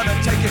too far to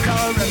take your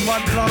car and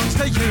what belongs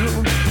to you.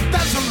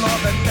 That's a law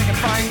that they can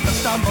find for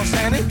almost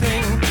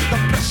anything.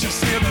 The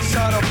precious here, the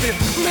subtle bit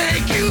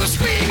make you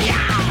scream, yeah.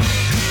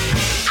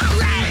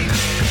 Alright,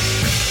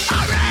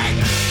 alright,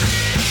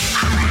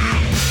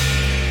 alright.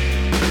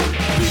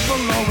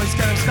 People always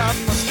getting stopped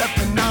for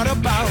stepping out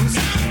of bounds.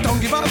 Don't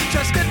give up,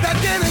 just get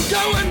back in and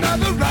go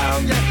another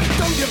round. Yeah,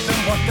 don't give them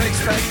what they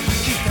expect.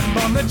 Keep them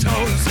on their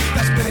toes.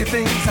 There's many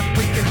things that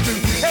we can do.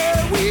 Here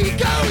we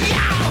go,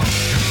 yeah.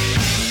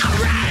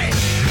 Alright,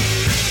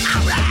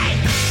 alright,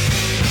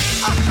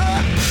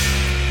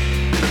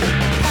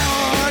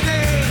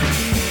 party,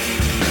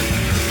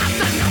 I'm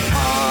done the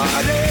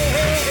party,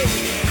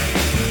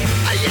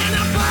 yeah,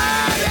 the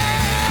party,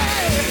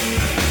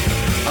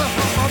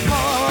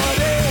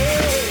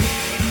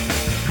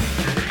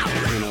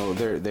 You know,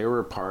 they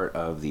were part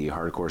of the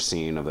hardcore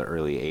scene of the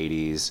early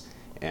 80s,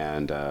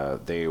 and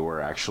they were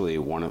actually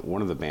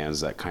one of the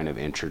bands that kind of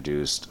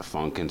introduced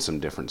funk in some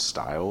different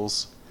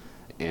styles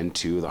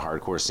into the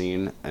hardcore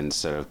scene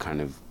instead of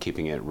kind of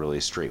keeping it really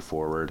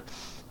straightforward.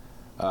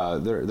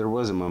 There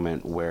was a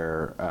moment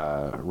where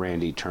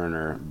Randy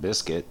Turner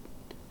Biscuit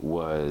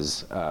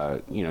was,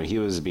 he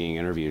was being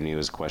interviewed and he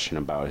was questioned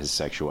about his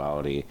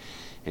sexuality,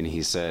 and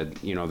he said,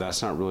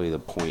 that's not really the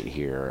point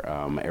here.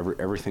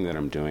 Everything that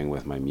I'm doing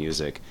with my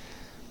music,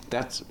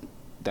 that's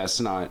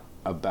not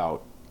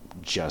about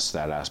just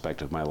that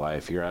aspect of my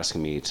life. You're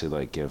asking me to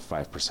like give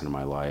 5% of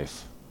my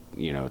life,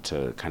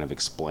 to kind of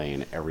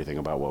explain everything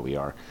about what we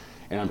are.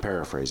 And I'm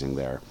paraphrasing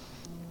there.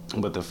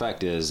 But the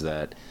fact is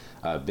that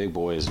Big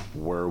Boys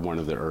were one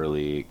of the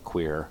early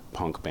queer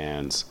punk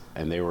bands,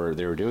 and they were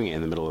doing it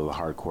in the middle of the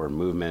hardcore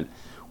movement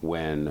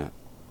when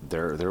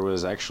there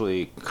was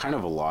actually kind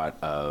of a lot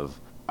of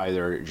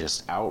either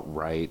just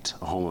outright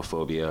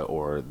homophobia,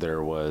 or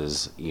there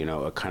was,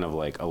 a kind of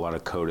like a lot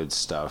of coded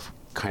stuff,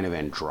 kind of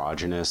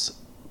androgynous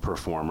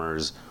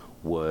performers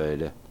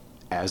would,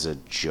 as a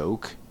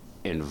joke,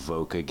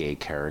 invoke a gay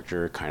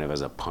character kind of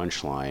as a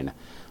punchline.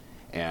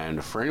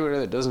 And for anybody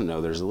that doesn't know,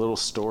 there's a little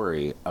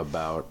story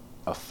about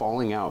a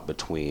falling out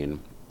between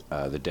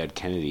the Dead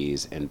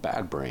Kennedys and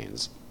Bad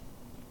Brains.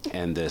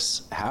 And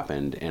this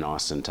happened in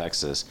Austin,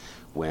 Texas,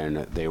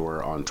 when they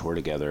were on tour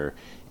together,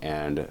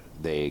 and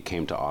they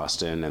came to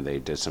Austin and they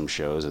did some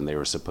shows, and they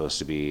were supposed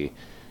to be,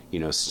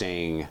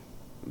 staying,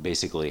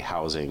 basically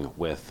housing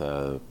with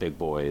Big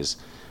Boys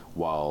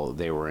while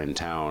they were in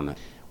town.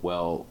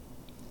 Well,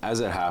 as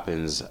it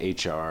happens,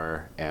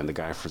 HR and the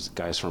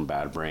guys from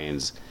Bad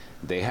Brains,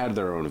 they had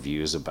their own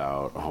views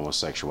about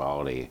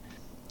homosexuality.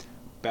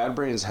 Bad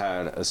Brains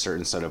had a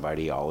certain set of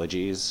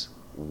ideologies,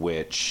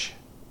 which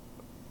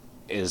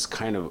was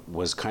kind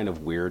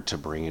of weird to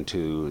bring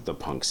into the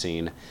punk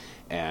scene,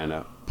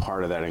 and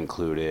part of that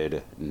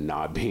included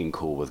not being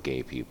cool with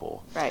gay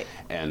people. Right.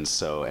 And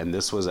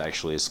this was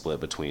actually a split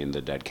between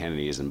the Dead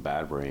Kennedys and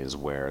Bad Brains,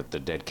 where the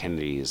Dead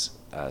Kennedys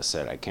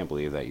said, "I can't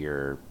believe that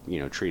you're,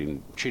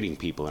 treating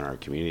people in our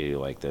community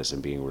like this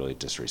and being really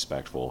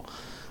disrespectful."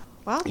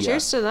 Well,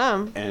 cheers to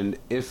them. And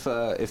if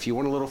you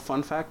want a little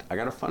fun fact, I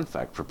got a fun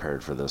fact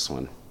prepared for this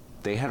one.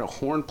 They had a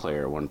horn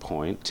player at one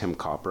point, Tim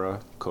Copra,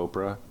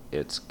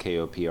 it's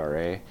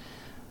Kopra.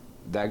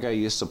 That guy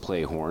used to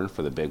play horn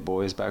for the Big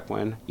Boys back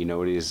when. You know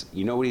what he's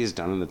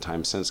done in the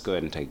time since? Go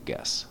ahead and take a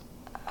guess.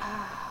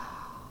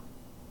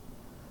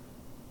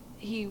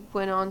 He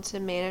went on to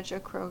manage a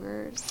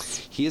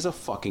Kroger's. He is a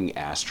fucking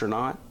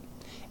astronaut,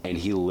 and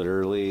he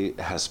literally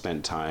has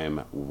spent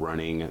time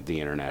running the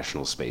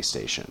International Space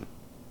Station.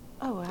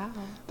 Oh, wow.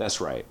 That's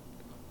right.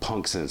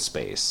 Punks in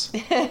space.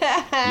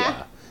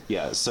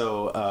 Yeah.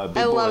 So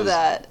Big I Boys, love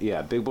that.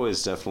 Yeah, Big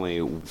Boys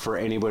definitely, for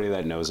anybody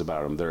that knows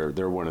about them,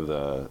 they're one of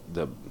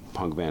the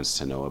punk bands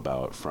to know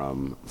about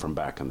from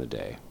back in the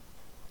day.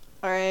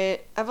 All right,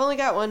 I've only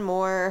got one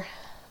more.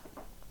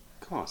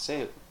 Come on,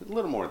 say it a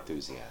little more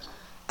enthusiasm.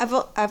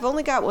 I've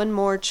only got one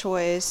more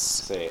choice.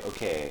 Say,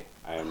 okay,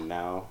 I am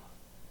now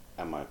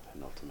at my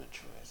penultimate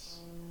choice.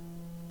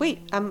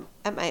 Wait, I'm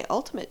at my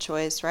ultimate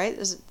choice, right?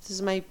 This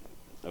is my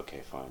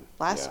Okay, fine.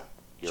 last.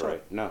 Yeah, you're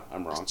right. No,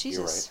 I'm wrong. Jesus.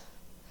 You're right.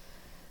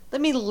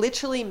 Let me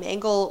literally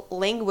mangle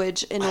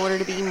language in order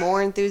to be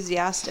more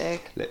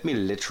enthusiastic. Let me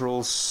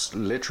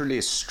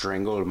literally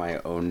strangle my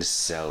own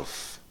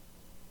self.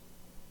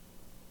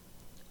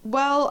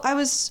 Well, I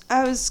was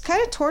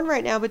kind of torn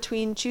right now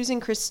between choosing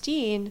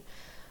Christine,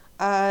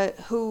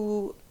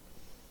 who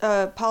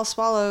Paul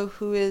Swallow,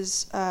 who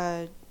is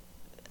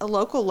a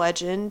local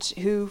legend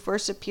who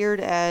first appeared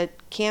at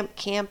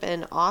Camp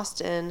in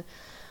Austin,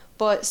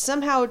 but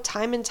somehow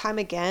time and time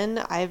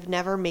again, I've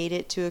never made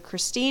it to a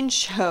Christine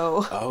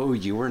show. Oh,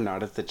 you were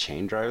not at the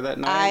chain drive that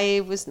night?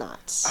 I was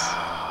not.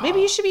 Maybe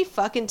you should be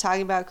fucking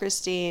talking about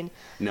Christine.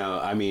 No,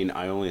 I mean,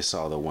 I only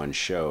saw the one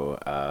show.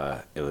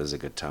 It was a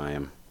good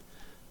time.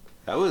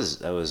 That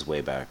was way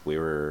back. We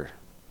were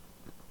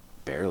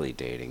barely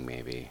dating,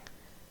 maybe.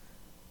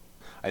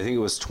 I think it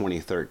was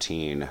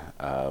 2013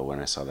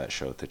 when I saw that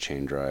show at the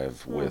chain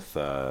drive with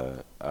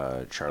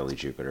Charlie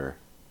Jupiter.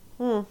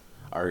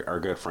 Our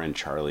good friend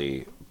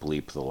Charlie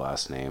bleeped the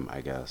last name,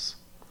 I guess.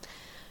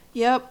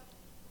 Yep.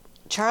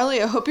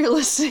 Charlie, I hope you're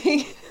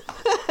listening.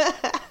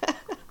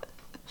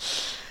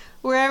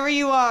 Wherever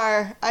you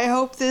are, I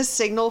hope this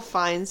signal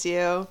finds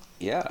you.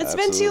 Yeah, It's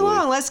absolutely. been too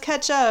long. Let's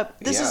catch up.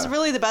 This is Yeah.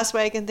 really the best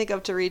way I can think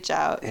of to reach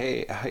out.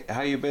 Hey,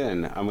 how you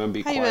been? I'm going to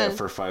be How you quiet been?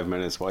 for 5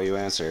 minutes while you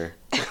answer.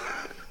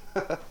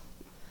 All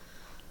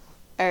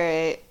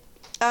right.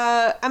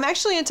 I'm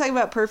actually going to talk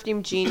about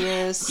Perfume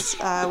Genius,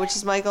 which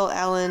is Michael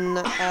Allen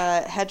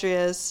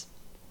Hedria's.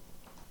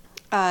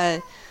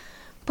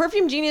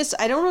 Perfume Genius,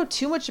 I don't know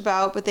too much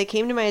about, but they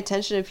came to my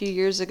attention a few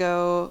years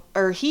ago,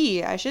 or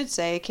he, I should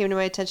say, came to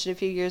my attention a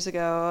few years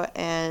ago,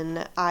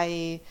 and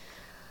I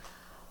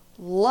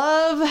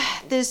love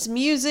this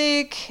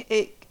music.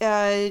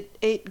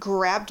 It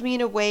grabbed me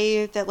in a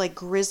way that, like,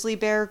 Grizzly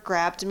Bear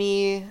grabbed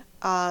me.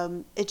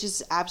 It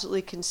just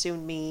absolutely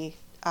consumed me,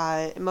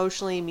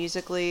 emotionally,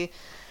 musically.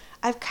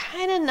 I've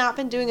kind of not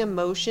been doing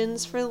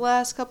emotions for the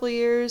last couple of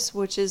years,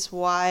 which is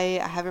why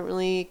I haven't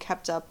really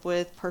kept up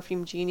with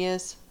Perfume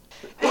Genius.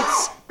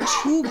 It's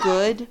too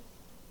good,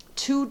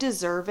 too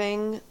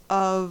deserving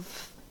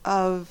of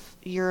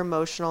your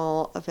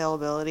emotional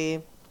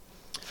availability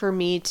for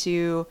me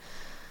to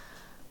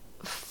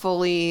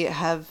fully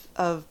have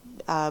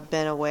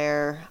been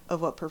aware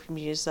of what Perfume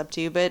Genius is up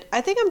to. But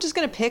I think I'm just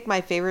going to pick my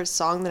favorite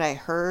song that I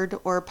heard,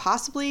 or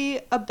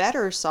possibly a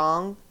better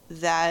song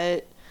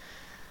that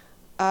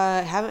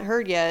I haven't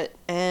heard yet.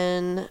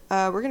 And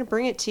we're going to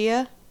bring it to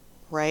you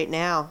right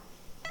now.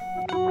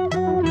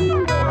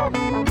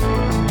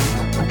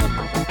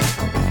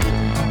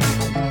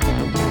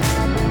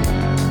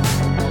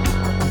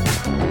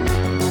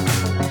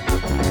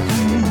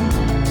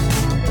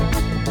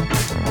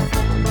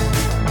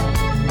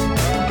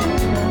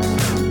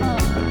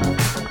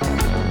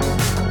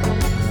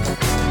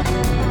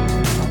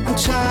 I'm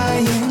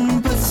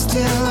trying, but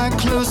still I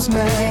close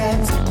my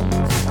eyes.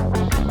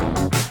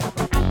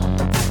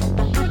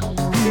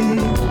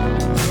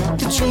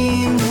 The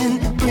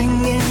dreaming,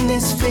 bringing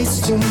this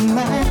face to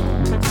mine.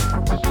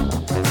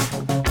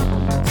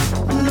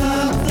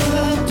 Lock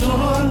the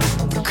door,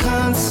 the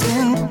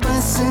constant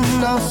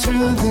buzzing all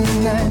through the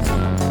night.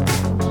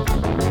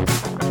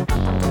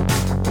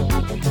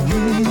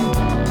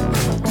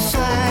 The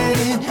fight,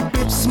 it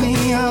rips me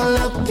all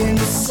up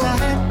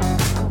inside.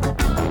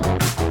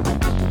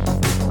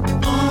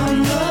 On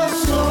the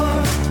floor,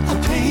 I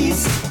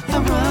pace, I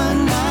run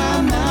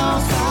my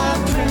mouth, I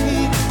pray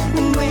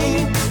and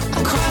wait. I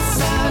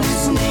cross out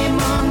his name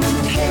on the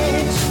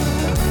page.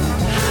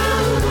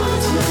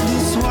 Till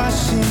this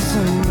washes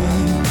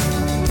away.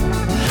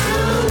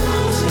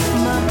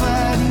 My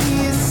body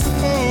is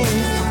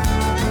safe.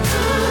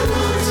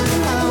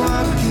 I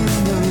walk in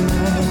the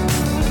light.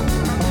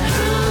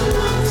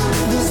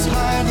 This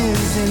heart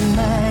is in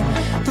mine.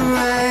 The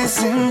rise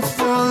and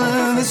fall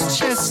of his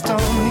chest on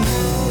me.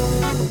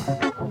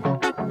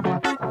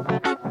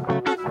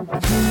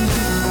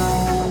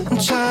 I'm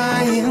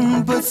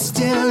trying, but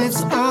still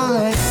it's all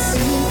I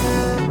see.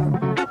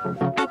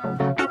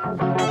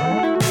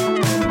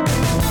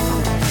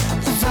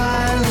 The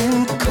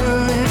violent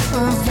current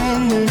of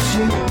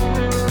energy.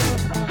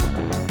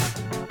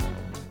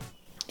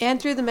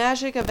 And through the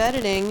magic of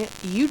editing,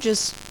 you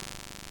just...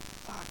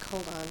 Fuck,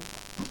 hold on.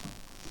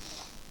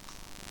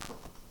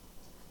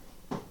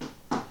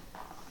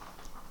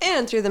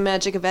 And through the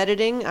magic of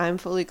editing, I'm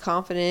fully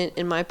confident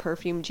in my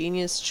Perfume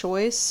Genius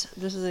choice.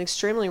 This is an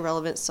extremely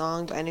relevant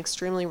song by an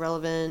extremely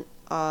relevant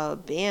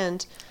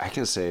band. I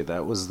can say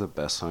that was the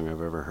best song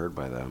I've ever heard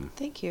by them.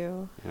 Thank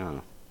you.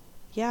 Yeah.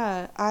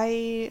 Yeah,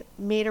 I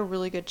made a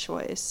really good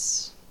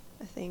choice,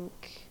 I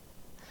think.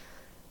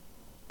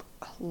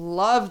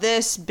 Love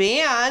this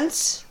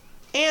band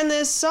and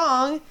this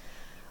song.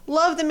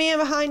 Love the man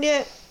behind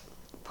it.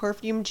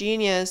 Perfume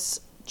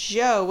Genius.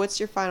 Joe, what's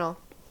your final?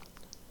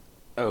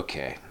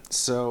 Okay,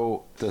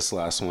 so this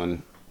last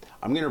one,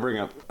 I'm going to bring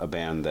up a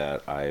band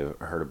that I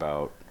heard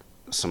about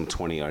some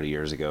 20 odd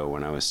years ago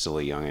when I was still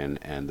a youngin',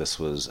 and this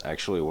was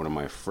actually one of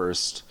my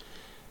first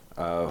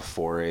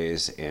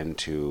forays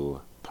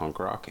into punk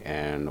rock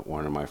and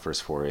one of my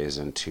first forays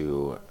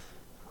into,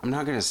 I'm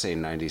not going to say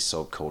 90s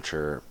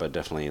subculture, but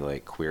definitely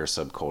like queer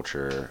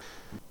subculture.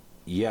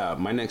 Yeah,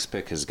 my next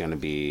pick is going to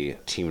be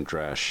Team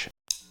Dresch.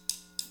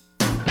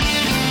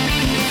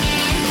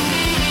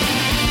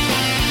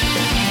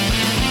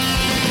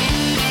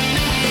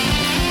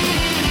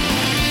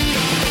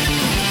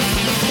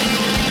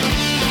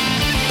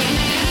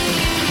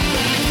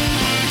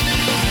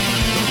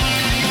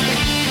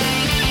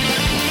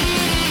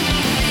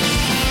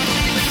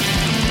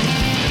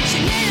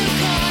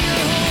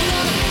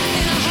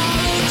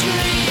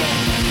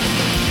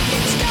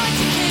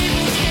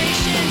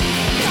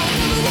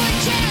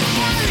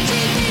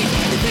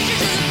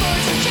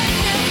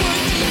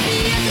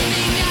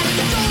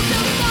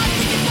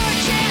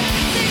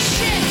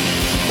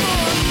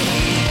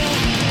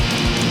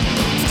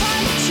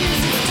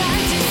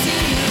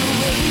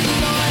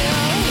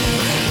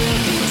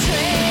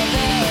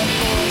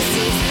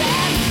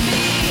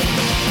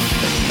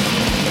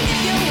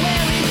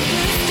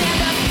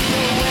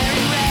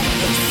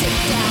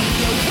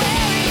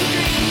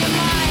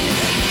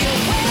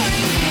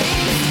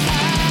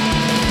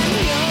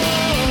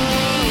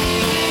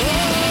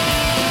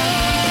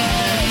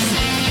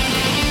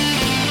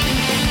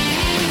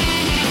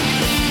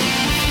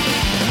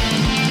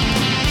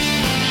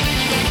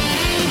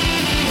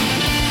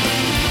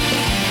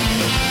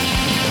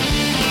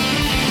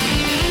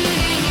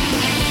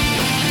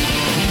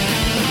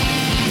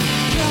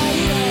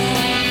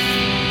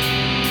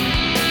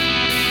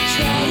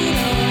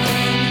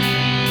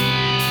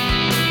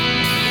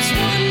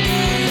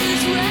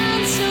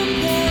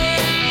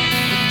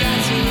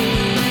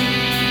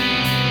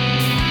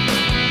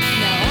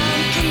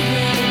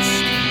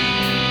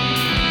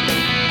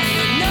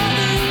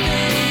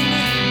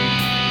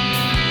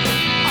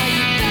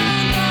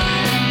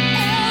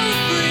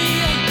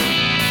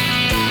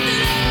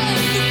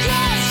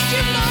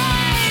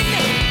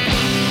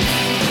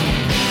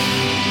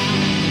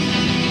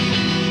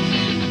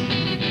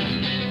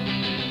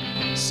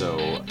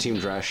 Team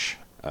Dresch,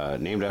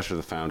 named after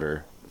the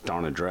founder,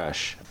 Donna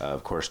Dresch.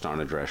 Of course,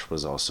 Donna Dresch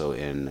was also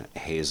in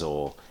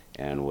Hazel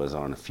and was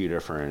on a few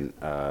different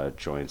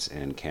joints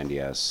in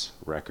Candy-Ass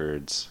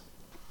Records.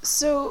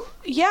 So,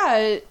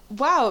 yeah,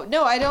 wow.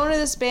 No, I don't know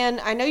this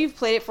band. I know you've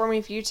played it for me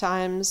a few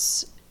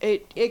times.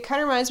 It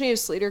kind of reminds me of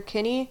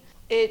Sleater-Kinney.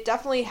 It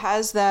definitely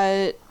has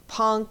that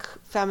punk,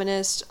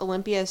 feminist,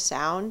 Olympia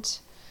sound.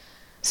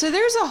 So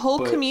there's a whole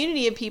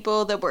community of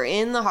people that were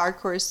in the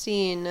hardcore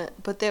scene,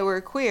 but they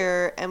were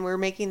queer and were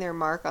making their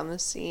mark on the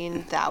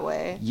scene that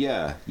way.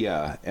 Yeah.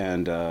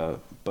 And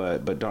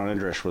but Donna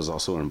Dresch was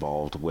also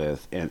involved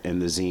with in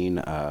the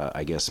zine,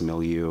 I guess,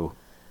 Milieu,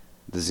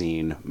 the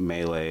zine,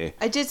 Melee.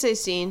 I did say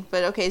scene,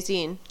 but okay,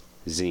 zine.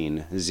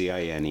 Zine,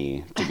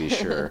 Z-I-N-E, to be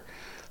sure.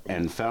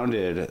 And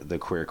founded the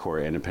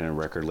queercore independent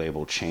record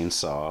label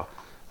Chainsaw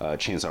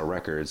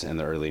Records in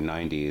the early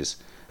 90s.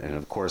 And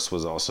of course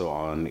was also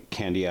on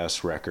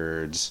Candy-Ass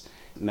Records.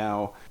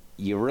 Now,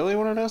 you really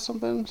want to know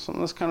something? Something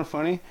that's kind of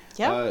funny?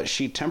 Yeah.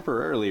 She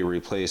temporarily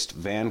replaced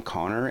Van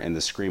Conner in the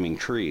Screaming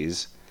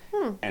Trees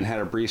and had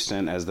a brief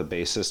stint as the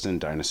bassist in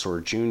Dinosaur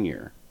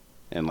Jr.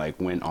 and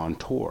went on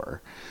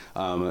tour.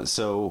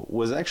 So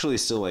was actually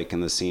still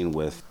in the scene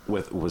with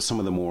some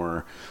of the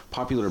more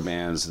popular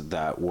bands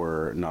that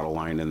were not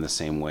aligned in the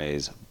same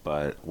ways,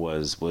 but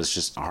was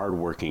just a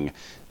hardworking,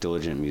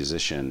 diligent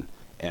musician.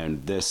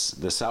 And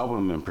this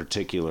album in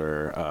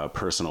particular,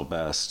 Personal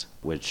Best,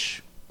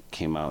 which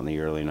came out in the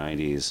early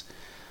 90s,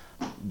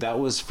 that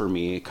was for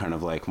me kind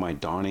of my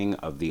dawning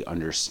of the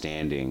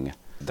understanding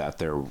that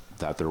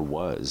there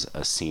was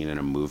a scene and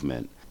a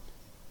movement.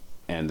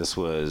 And this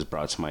was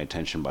brought to my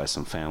attention by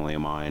some family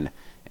of mine,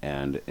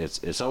 and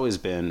it's always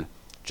been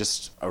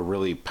just a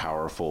really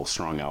powerful,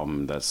 strong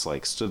album that's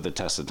stood the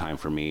test of time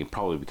for me,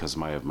 probably because of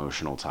my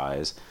emotional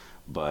ties.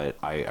 But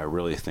I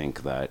really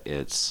think that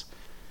it's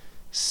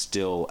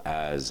still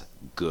as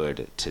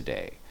good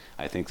today.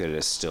 I think that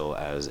it's still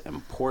as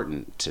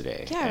important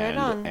today. Yeah, right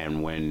on.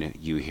 And when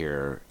you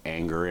hear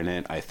anger in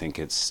it, I think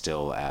it's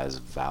still as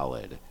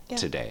valid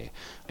today.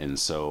 And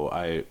so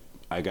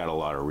I got a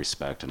lot of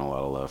respect and a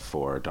lot of love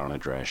for Donna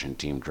Dresch and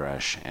Team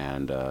Dresch,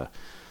 and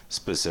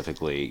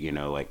specifically, Did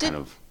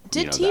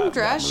Team that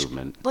Dresch,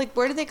 movement.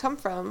 where did they come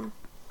from?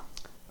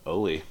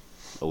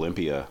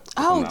 Olympia.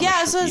 Oh,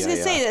 yeah, so I was going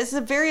to say, it's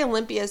a very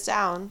Olympia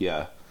sound.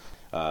 Yeah.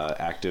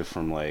 Active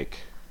from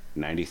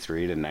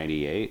 93 to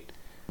 98,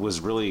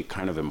 was really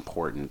kind of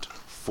important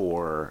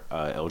for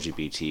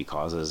LGBT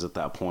causes at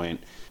that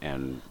point,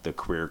 and the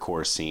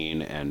queercore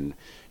scene, and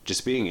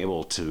just being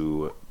able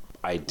to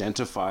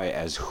identify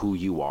as who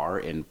you are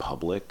in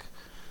public.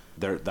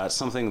 That's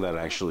something that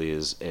actually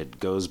it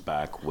goes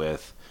back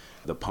with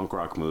the punk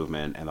rock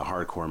movement and the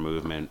hardcore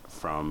movement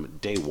from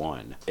day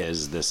one,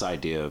 is this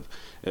idea of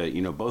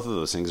both of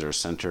those things are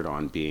centered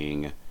on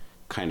being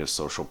kind of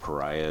social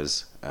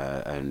pariahs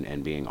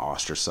and being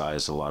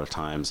ostracized a lot of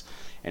times.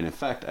 And in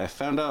fact, I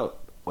found out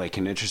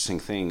an interesting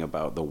thing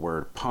about the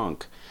word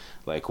punk.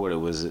 What it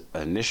was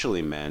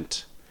initially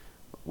meant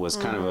was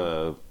kind of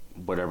a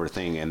whatever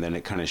thing, and then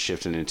it kind of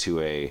shifted into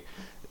a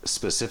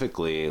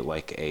specifically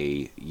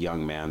a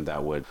young man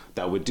that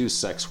would do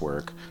sex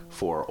work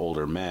for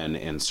older men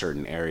in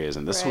certain areas,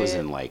 and this was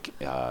in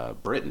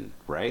Britain,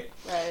 right?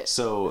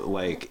 So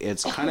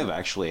it's kind of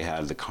actually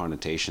had the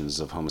connotations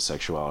of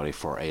homosexuality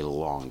for a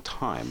long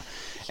time.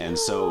 And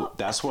so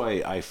that's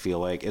why I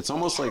feel it's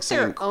almost like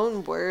saying their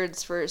own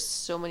words for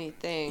so many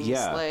things.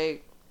 Yeah.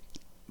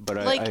 But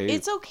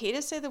it's okay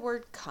to say the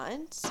word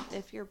cunt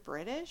if you're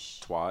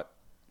British. Twat.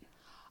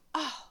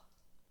 Oh.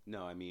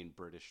 No, I mean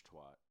British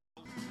twat.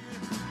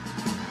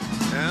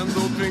 And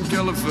though pink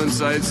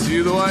elephants I'd see,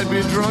 though I'd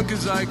be drunk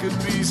as I could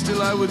be,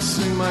 still I would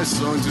sing my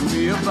song to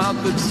me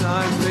about the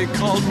time they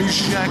called me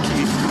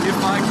Shacky.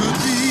 If I could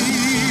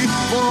be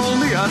for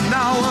only an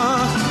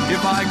hour,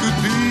 if I could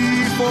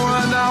be for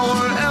an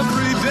hour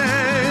every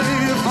day,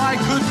 if I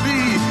could be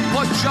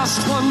for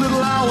just one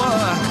little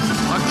hour,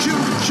 a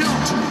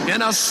cute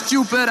in a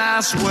stupid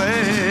ass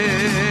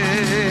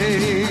way.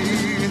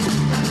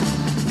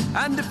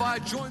 And if I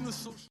join the